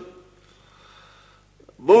 assistant,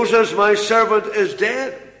 Moses, my servant, is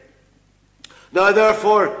dead. Now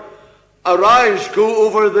therefore, arise, go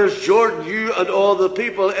over this Jordan, you and all the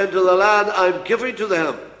people, into the land I am giving to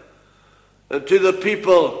them, and to the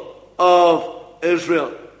people of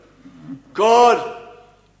Israel. God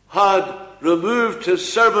had removed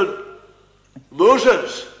his servant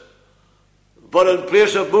Moses, but in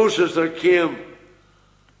place of Moses there came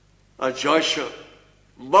a Joshua.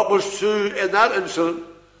 What was true in that incident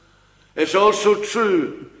is also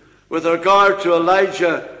true with regard to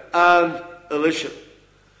Elijah and Elisha.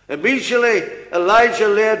 Immediately Elijah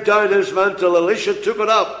laid down his mantle, Elisha took it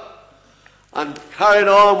up and carried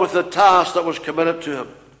on with the task that was committed to him.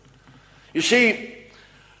 You see,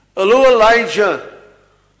 although Elijah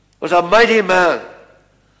was a mighty man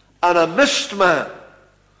and a missed man,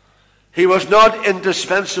 he was not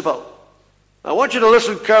indispensable. I want you to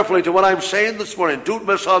listen carefully to what I'm saying this morning. Don't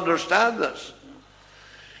misunderstand this.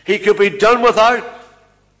 He could be done without,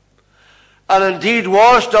 and indeed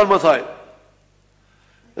was done without.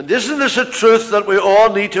 And isn't this a truth that we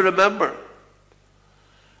all need to remember?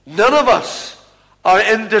 None of us are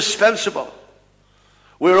indispensable.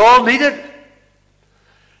 We're all needed,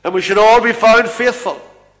 and we should all be found faithful.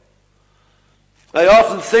 I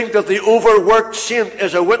often think that the overworked saint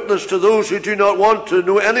is a witness to those who do not want to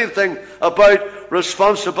know anything about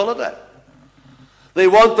responsibility. They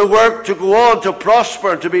want the work to go on, to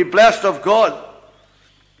prosper, to be blessed of God.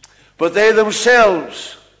 But they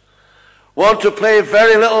themselves want to play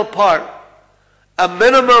very little part, a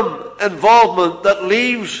minimum involvement that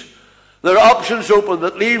leaves their options open,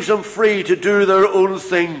 that leaves them free to do their own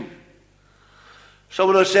thing.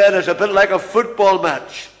 Someone has said it's a bit like a football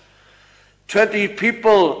match. 20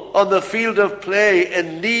 people on the field of play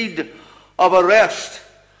in need of a rest,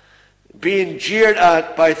 being jeered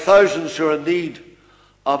at by thousands who are in need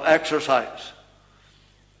of exercise.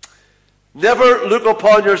 Never look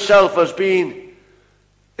upon yourself as being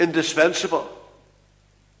indispensable.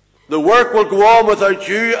 The work will go on without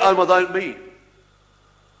you and without me.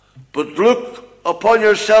 But look upon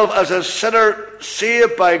yourself as a sinner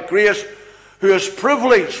saved by grace, who is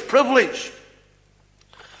privileged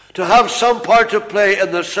to have some part to play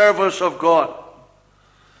in the service of God.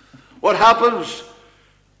 What happens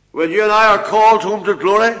when you and I are called home to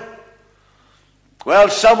glory? Well,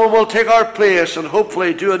 someone will take our place and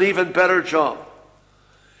hopefully do an even better job.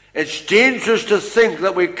 It's dangerous to think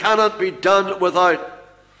that we cannot be done without.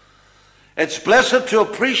 It's blessed to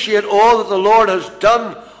appreciate all that the Lord has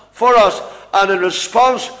done for us, and in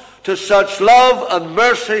response to such love and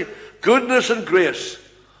mercy, goodness and grace,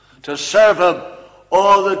 to serve him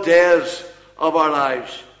all the days of our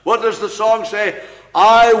lives. What does the song say?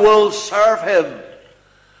 I will serve him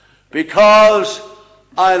because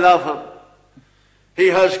I love him. He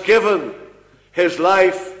has given his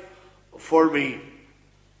life for me.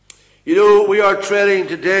 You know, we are treading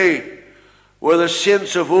today where the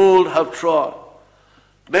saints of old have trod.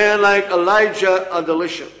 Men like Elijah and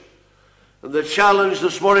Elisha. And the challenge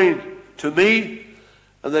this morning to me,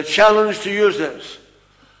 and the challenge to you is this: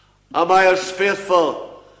 am I as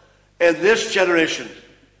faithful in this generation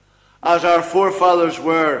as our forefathers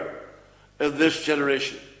were in this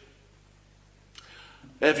generation?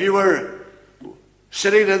 If you were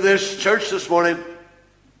sitting in this church this morning,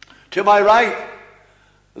 to my right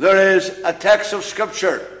there is a text of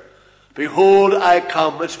Scripture. Behold, I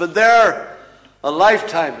come. It's been there a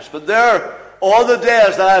lifetime. It's been there all the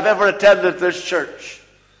days that I've ever attended this church.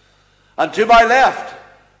 And to my left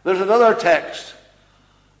there's another text,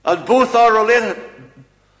 and both are related.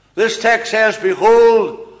 This text says,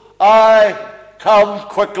 behold, I come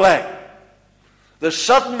quickly. The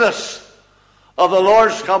suddenness of the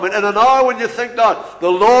Lord's coming. In an hour when you think not,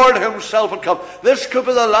 the Lord himself will come. This could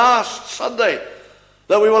be the last Sunday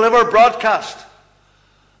that we will ever broadcast.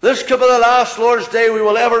 This could be the last Lord's Day we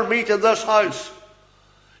will ever meet in this house.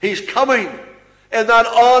 He's coming in that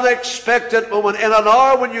unexpected moment, in an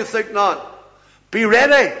hour when you think not. Be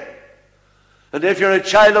ready. And if you're a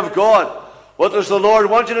child of God, what does the Lord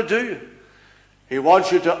want you to do? He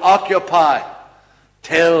wants you to occupy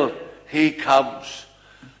till he comes.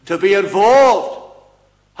 To be involved.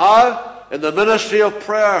 How? In the ministry of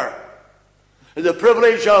prayer. In the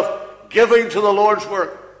privilege of giving to the Lord's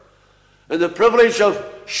work. In the privilege of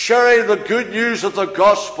sharing the good news of the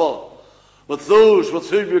gospel with those with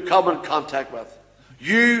whom you come in contact with.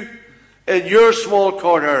 You in your small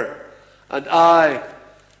corner, and I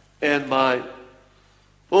in mine.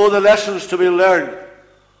 Oh, the lessons to be learned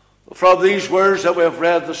from these words that we have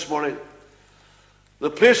read this morning. The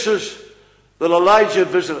places that Elijah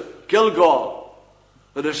visited: Gilgal,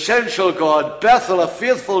 an essential God; Bethel, a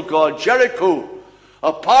faithful God; Jericho,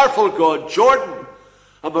 a powerful God; Jordan,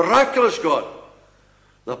 a miraculous God.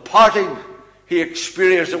 The parting he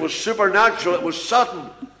experienced, it was supernatural, it was sudden,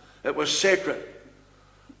 it was sacred.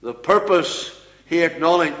 The purpose he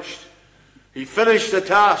acknowledged. He finished the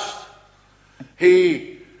task.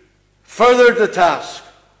 He furthered the task.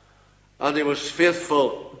 And he was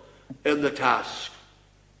faithful in the task.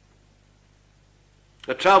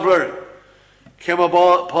 A traveller came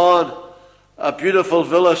upon a beautiful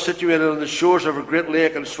villa situated on the shores of a great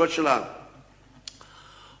lake in Switzerland,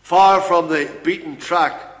 far from the beaten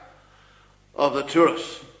track of the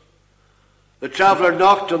tourists. The traveller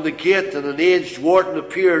knocked on the gate, and an aged warden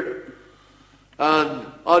appeared and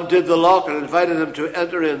undid the lock and invited him to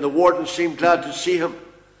enter in. The warden seemed glad to see him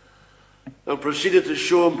and proceeded to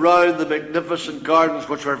show him round the magnificent gardens,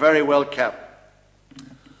 which were very well kept.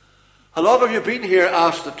 "How long have you been here?"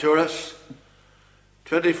 asked the tourist.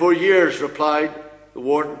 24 years, replied the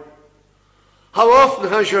warden. "How often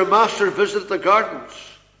has your master visited the gardens?"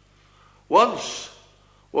 "Once,"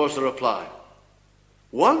 was the reply.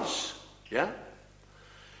 "Once?" "Yeah.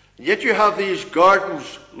 And yet you have these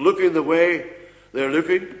gardens looking the way they're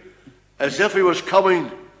looking, as if he was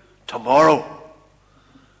coming tomorrow."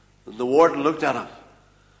 And the warden looked at him,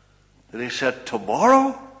 and he said,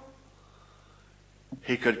 "Tomorrow?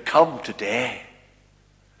 He could come today.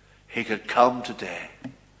 He could come today.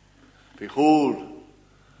 Behold,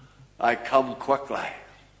 I come quickly.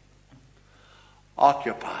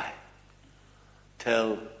 Occupy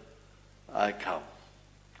till I come."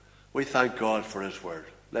 We thank God for his word.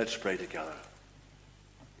 Let's pray together.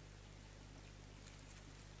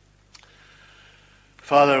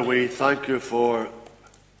 Father, we thank you for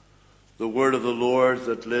the word of the Lord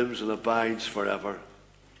that lives and abides forever.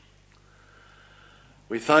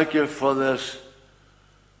 We thank you for this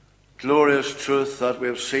glorious truth that we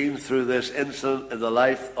have seen through this incident in the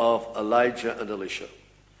life of Elijah and Elisha.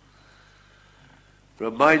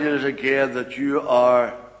 Reminding us again that you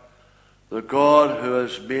are the God who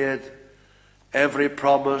has made every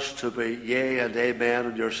promise to be yea and amen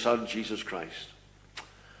in your Son, Jesus Christ.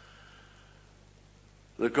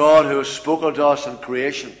 The God who has spoken to us in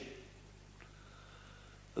creation,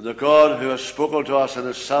 and the God who has spoken to us in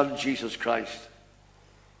his Son, Jesus Christ,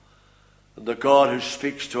 and the God who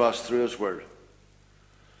speaks to us through his word.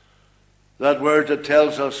 That word that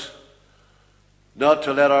tells us not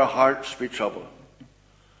to let our hearts be troubled,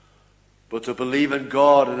 but to believe in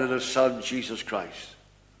God and in his Son, Jesus Christ.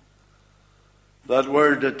 That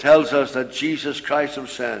word that tells us that Jesus Christ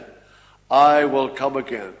himself, "I will come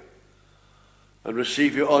again and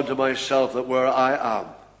receive you unto myself, that where I am,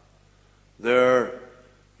 there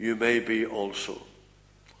you may be also."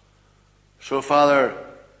 So, Father,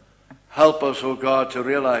 help us, O God, to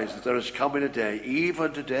realize that there is coming a day,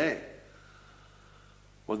 even today,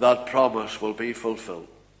 when that promise will be fulfilled.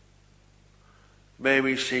 May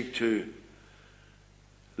we seek to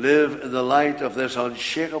live in the light of this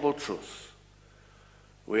unshakable truth.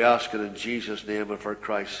 We ask it in Jesus' name and for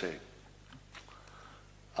Christ's sake.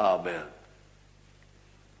 Amen.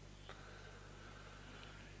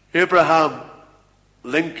 Abraham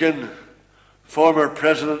Lincoln, former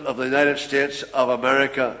President of the United States of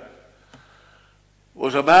America,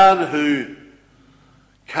 was a man who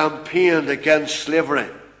campaigned against slavery.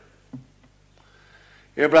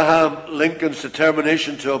 Abraham Lincoln's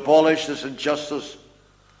determination to abolish this injustice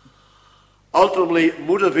ultimately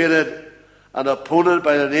motivated an opponent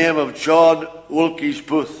by the name of John Wilkes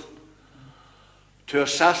Booth to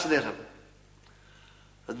assassinate him.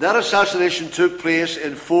 And that assassination took place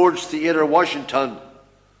in Ford's Theatre, Washington,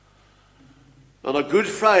 on a Good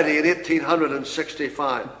Friday in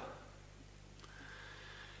 1865.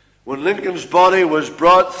 When Lincoln's body was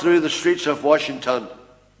brought through the streets of Washington,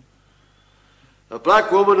 a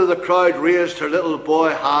black woman in the crowd raised her little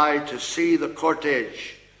boy high to see the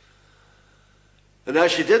cortege. And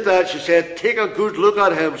as she did that, she said, "Take a good look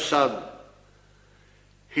at him, son.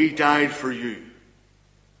 He died for you.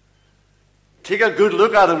 Take a good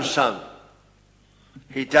look at him, son.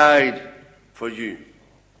 He died for you."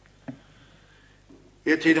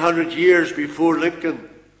 1800 years before Lincoln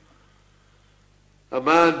A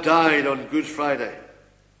man died on Good Friday,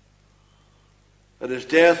 and his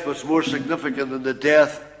death was more significant than the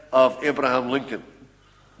death of Abraham Lincoln.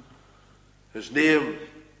 His name,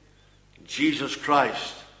 Jesus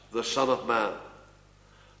Christ, the Son of Man,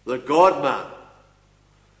 the God-man.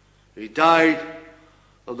 He died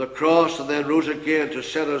on the cross and then rose again to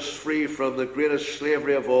set us free from the greatest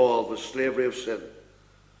slavery of all, the slavery of sin.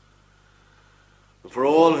 And for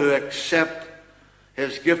all who accept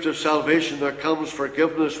his gift of salvation, there comes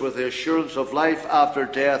forgiveness with the assurance of life after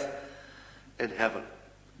death in heaven.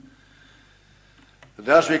 And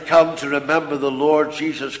as we come to remember the Lord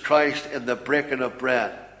Jesus Christ in the breaking of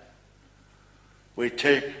bread, we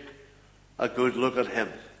take a good look at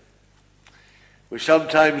him. We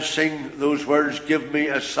sometimes sing those words, "Give me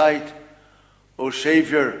a sight, O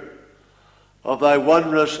Saviour, of thy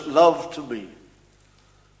wondrous love to me,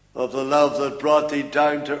 of the love that brought thee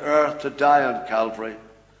down to earth to die on Calvary.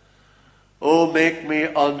 Oh, make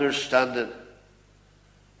me understand it.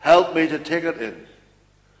 Help me to take it in,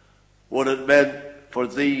 what it meant for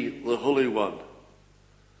thee, the Holy One,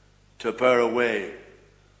 to bear away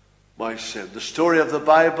my sin." The story of the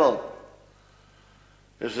Bible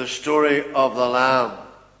is the story of the Lamb.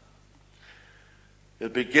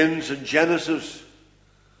 It begins in Genesis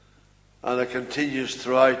and it continues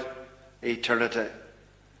throughout eternity.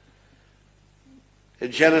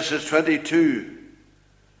 In Genesis 22,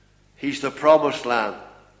 he's the promised Lamb.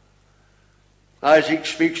 Isaac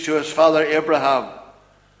speaks to his father Abraham,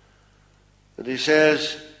 and he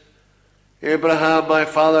says, "Abraham, my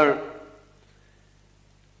father."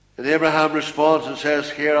 And Abraham responds and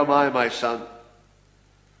says, "Here am I, my son."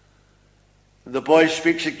 And the boy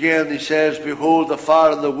speaks again. He says, "Behold the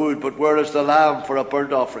fire and the wood, but where is the lamb for a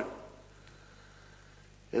burnt offering?"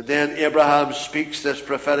 And then Abraham speaks this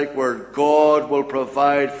prophetic word: God will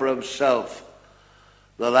provide for himself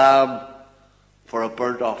the lamb for a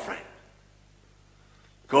burnt offering.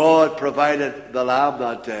 God provided the lamb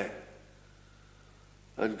that day.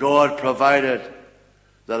 And God provided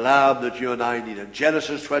the lamb that you and I need. In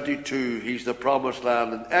Genesis 22, he's the promised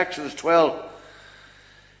lamb. In Exodus 12,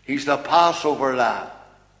 he's the Passover lamb.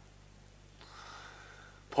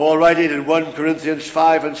 Paul, writing in 1 Corinthians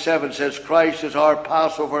 5 and 7, says Christ is our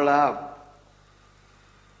Passover lamb,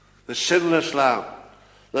 the sinless lamb,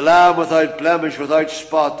 the lamb without blemish, without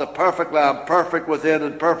spot, the perfect lamb, perfect within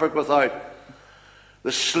and perfect without,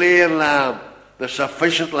 the slain lamb, the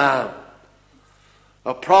sufficient lamb,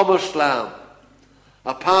 a promised lamb,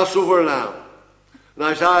 a Passover lamb. In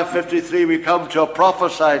Isaiah 53, we come to a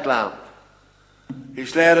prophesied lamb.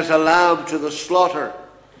 He's led as a lamb to the slaughter,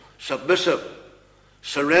 submissive,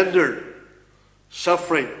 surrendered,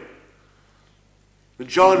 suffering. In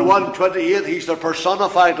John 1:28, he's the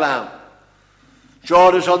personified lamb.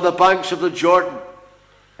 John is on the banks of the Jordan,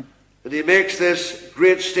 and he makes this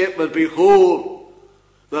great statement: "Behold,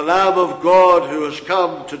 the Lamb of God who has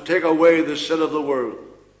come to take away the sin of the world."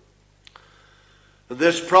 And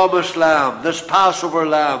this promised lamb, this Passover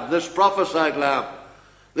lamb, this prophesied lamb,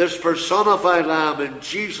 this personified lamb in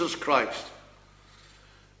Jesus Christ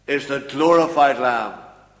is the glorified lamb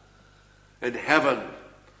in heaven,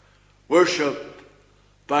 worshipped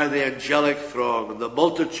by the angelic throng, and the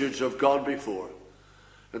multitudes have gone before.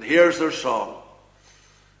 And here's their song.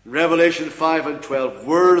 In Revelation 5 and 12,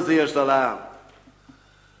 "Worthy is the Lamb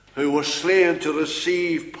who was slain to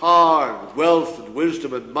receive power, and wealth, and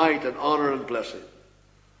wisdom, and might, and honor, and blessing.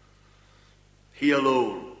 He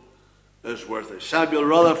alone is worthy." Samuel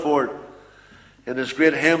Rutherford, in his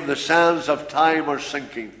great hymn, "The Sands of Time Are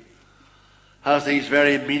Sinking," has these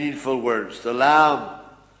very meaningful words: "The Lamb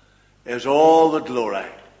is all the glory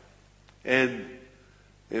in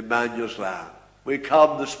Emmanuel's Lamb." We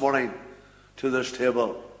come this morning to this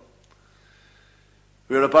table.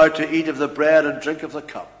 We are about to eat of the bread and drink of the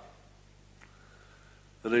cup.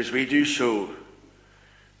 And as we do so,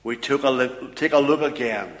 we take a look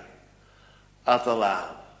again at the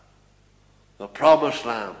Lamb, the promised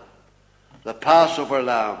Lamb, the Passover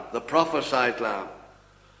Lamb, the prophesied Lamb,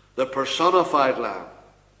 the personified Lamb,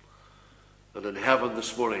 and in heaven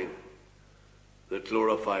this morning, the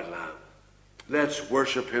glorified Lamb. Let's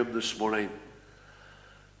worship him this morning.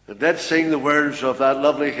 And let's sing the words of that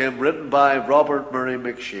lovely hymn written by Robert Murray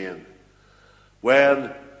McShane: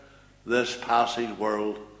 "When this passing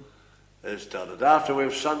world is done." And after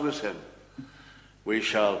we've sung this hymn, we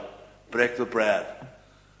shall break the bread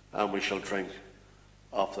and we shall drink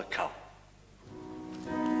of the cup.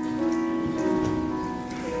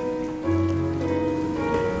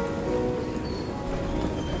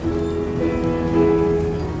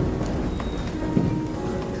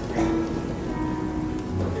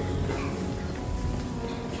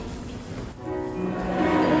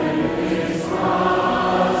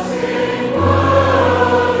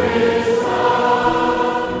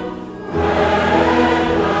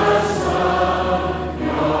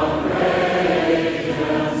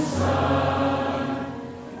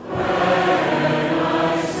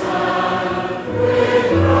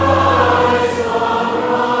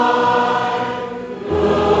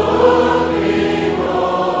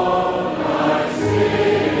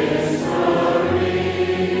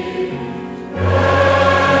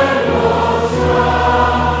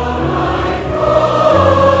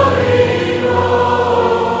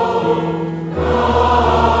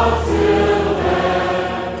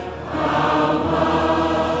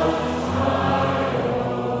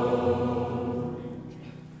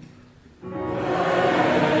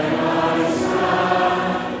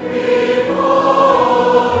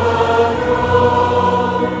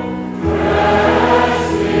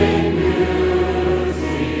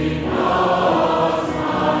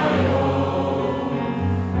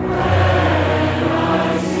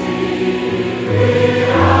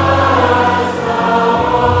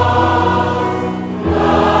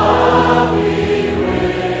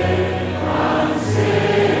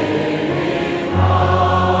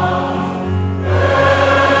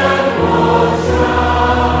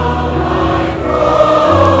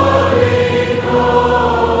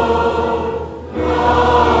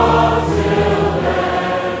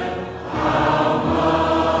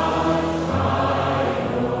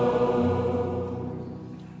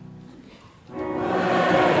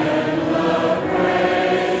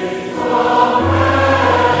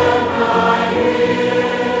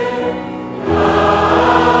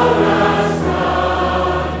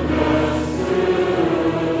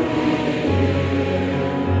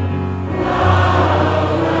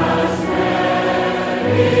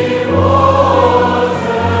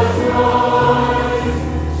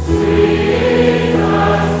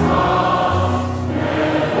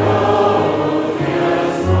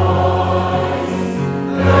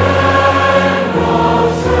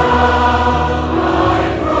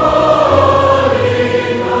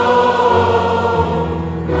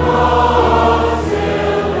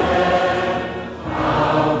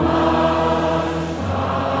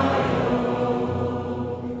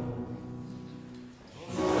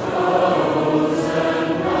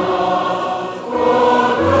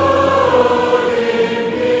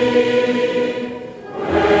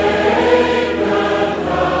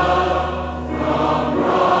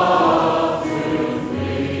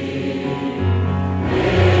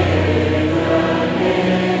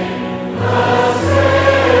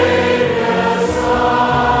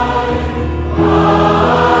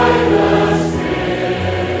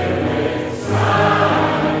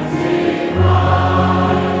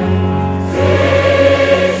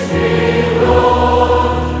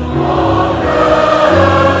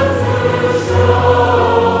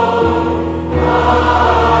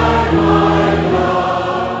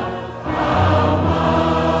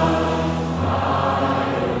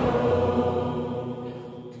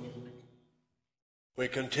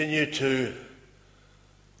 we continue to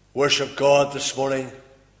worship God this morning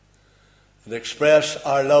and express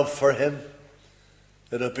our love for him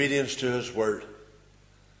in obedience to his word.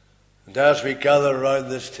 And as we gather around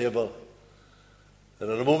this table,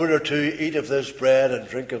 and in a moment or two eat of this bread and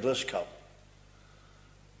drink of this cup,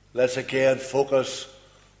 let's again focus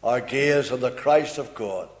our gaze on the Christ of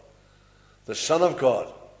God, the Son of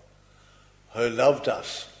God, who loved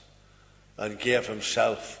us and gave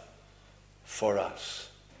himself for us.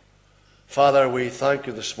 Father, we thank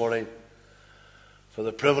you this morning for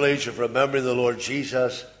the privilege of remembering the Lord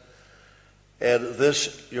Jesus in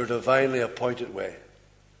this your divinely appointed way.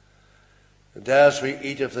 And as we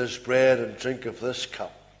eat of this bread and drink of this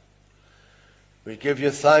cup, we give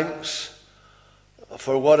you thanks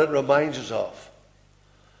for what it reminds us of.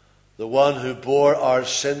 The one who bore our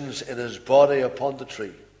sins in his body upon the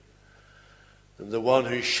tree, and the one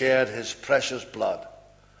who shed his precious blood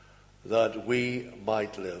that we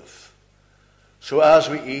might live. So as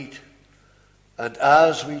we eat and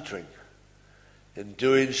as we drink, in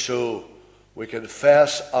doing so we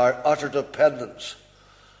confess our utter dependence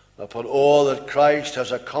upon all that Christ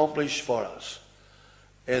has accomplished for us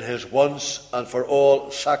in his once and for all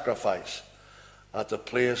sacrifice at the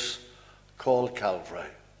place called Calvary.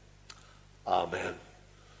 Amen.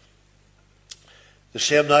 The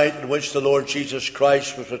same night in which the Lord Jesus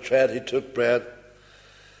Christ was betrayed, he took bread,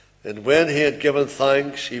 and when he had given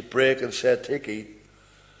thanks, he brake and said, "Take, eat.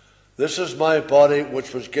 This is my body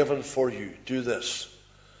which was given for you. Do this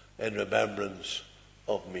in remembrance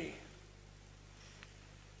of me."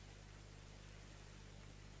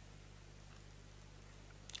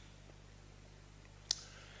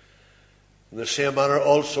 In the same manner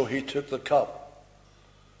also he took the cup,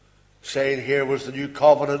 saying, "Here was the new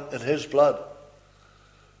covenant in his blood."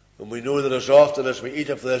 And we know that as often as we eat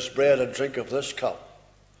of this bread and drink of this cup,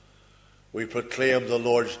 we proclaim the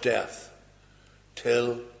Lord's death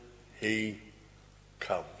till he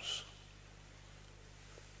comes.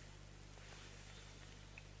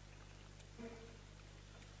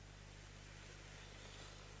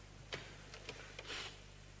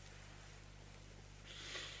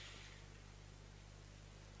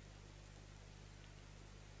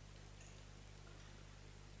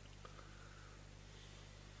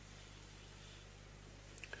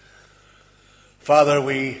 Father,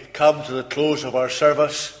 we come to the close of our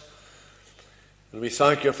service, and we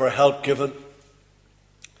thank you for help given,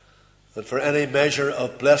 and for any measure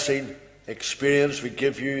of blessing experienced. We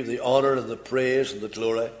give you the honour and the praise and the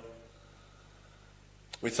glory.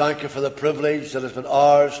 We thank you for the privilege that has been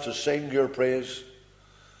ours to sing your praise,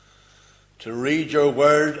 to read your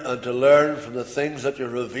word, and to learn from the things that you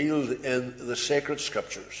revealed in the sacred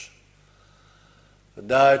scriptures. And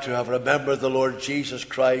now to have remembered the Lord Jesus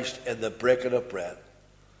Christ in the breaking of bread.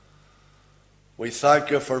 We thank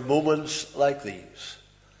you for moments like these.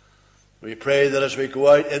 We pray that as we go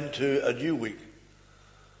out into a new week,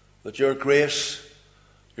 that your grace,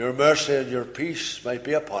 your mercy, and your peace might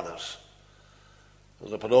be upon us,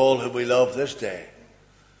 and upon all whom we love this day,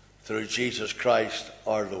 through Jesus Christ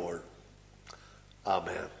our Lord.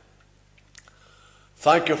 Amen.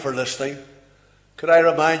 Thank you for listening. Could I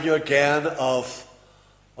remind you again of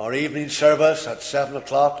our evening service at 7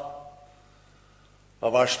 o'clock,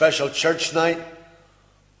 of our special church night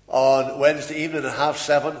on Wednesday evening at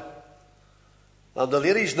 7:30, and the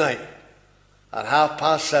ladies' night at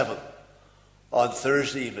 7:30 on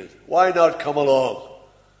Thursday evening. Why not come along?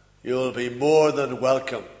 You'll be more than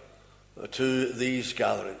welcome to these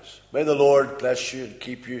gatherings. May the Lord bless you and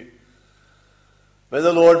keep you. May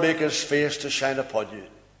the Lord make his face to shine upon you.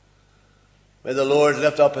 May the Lord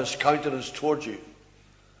lift up his countenance toward you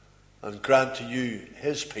and grant to you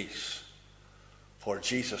his peace, for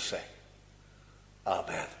Jesus' sake.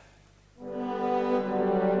 Amen.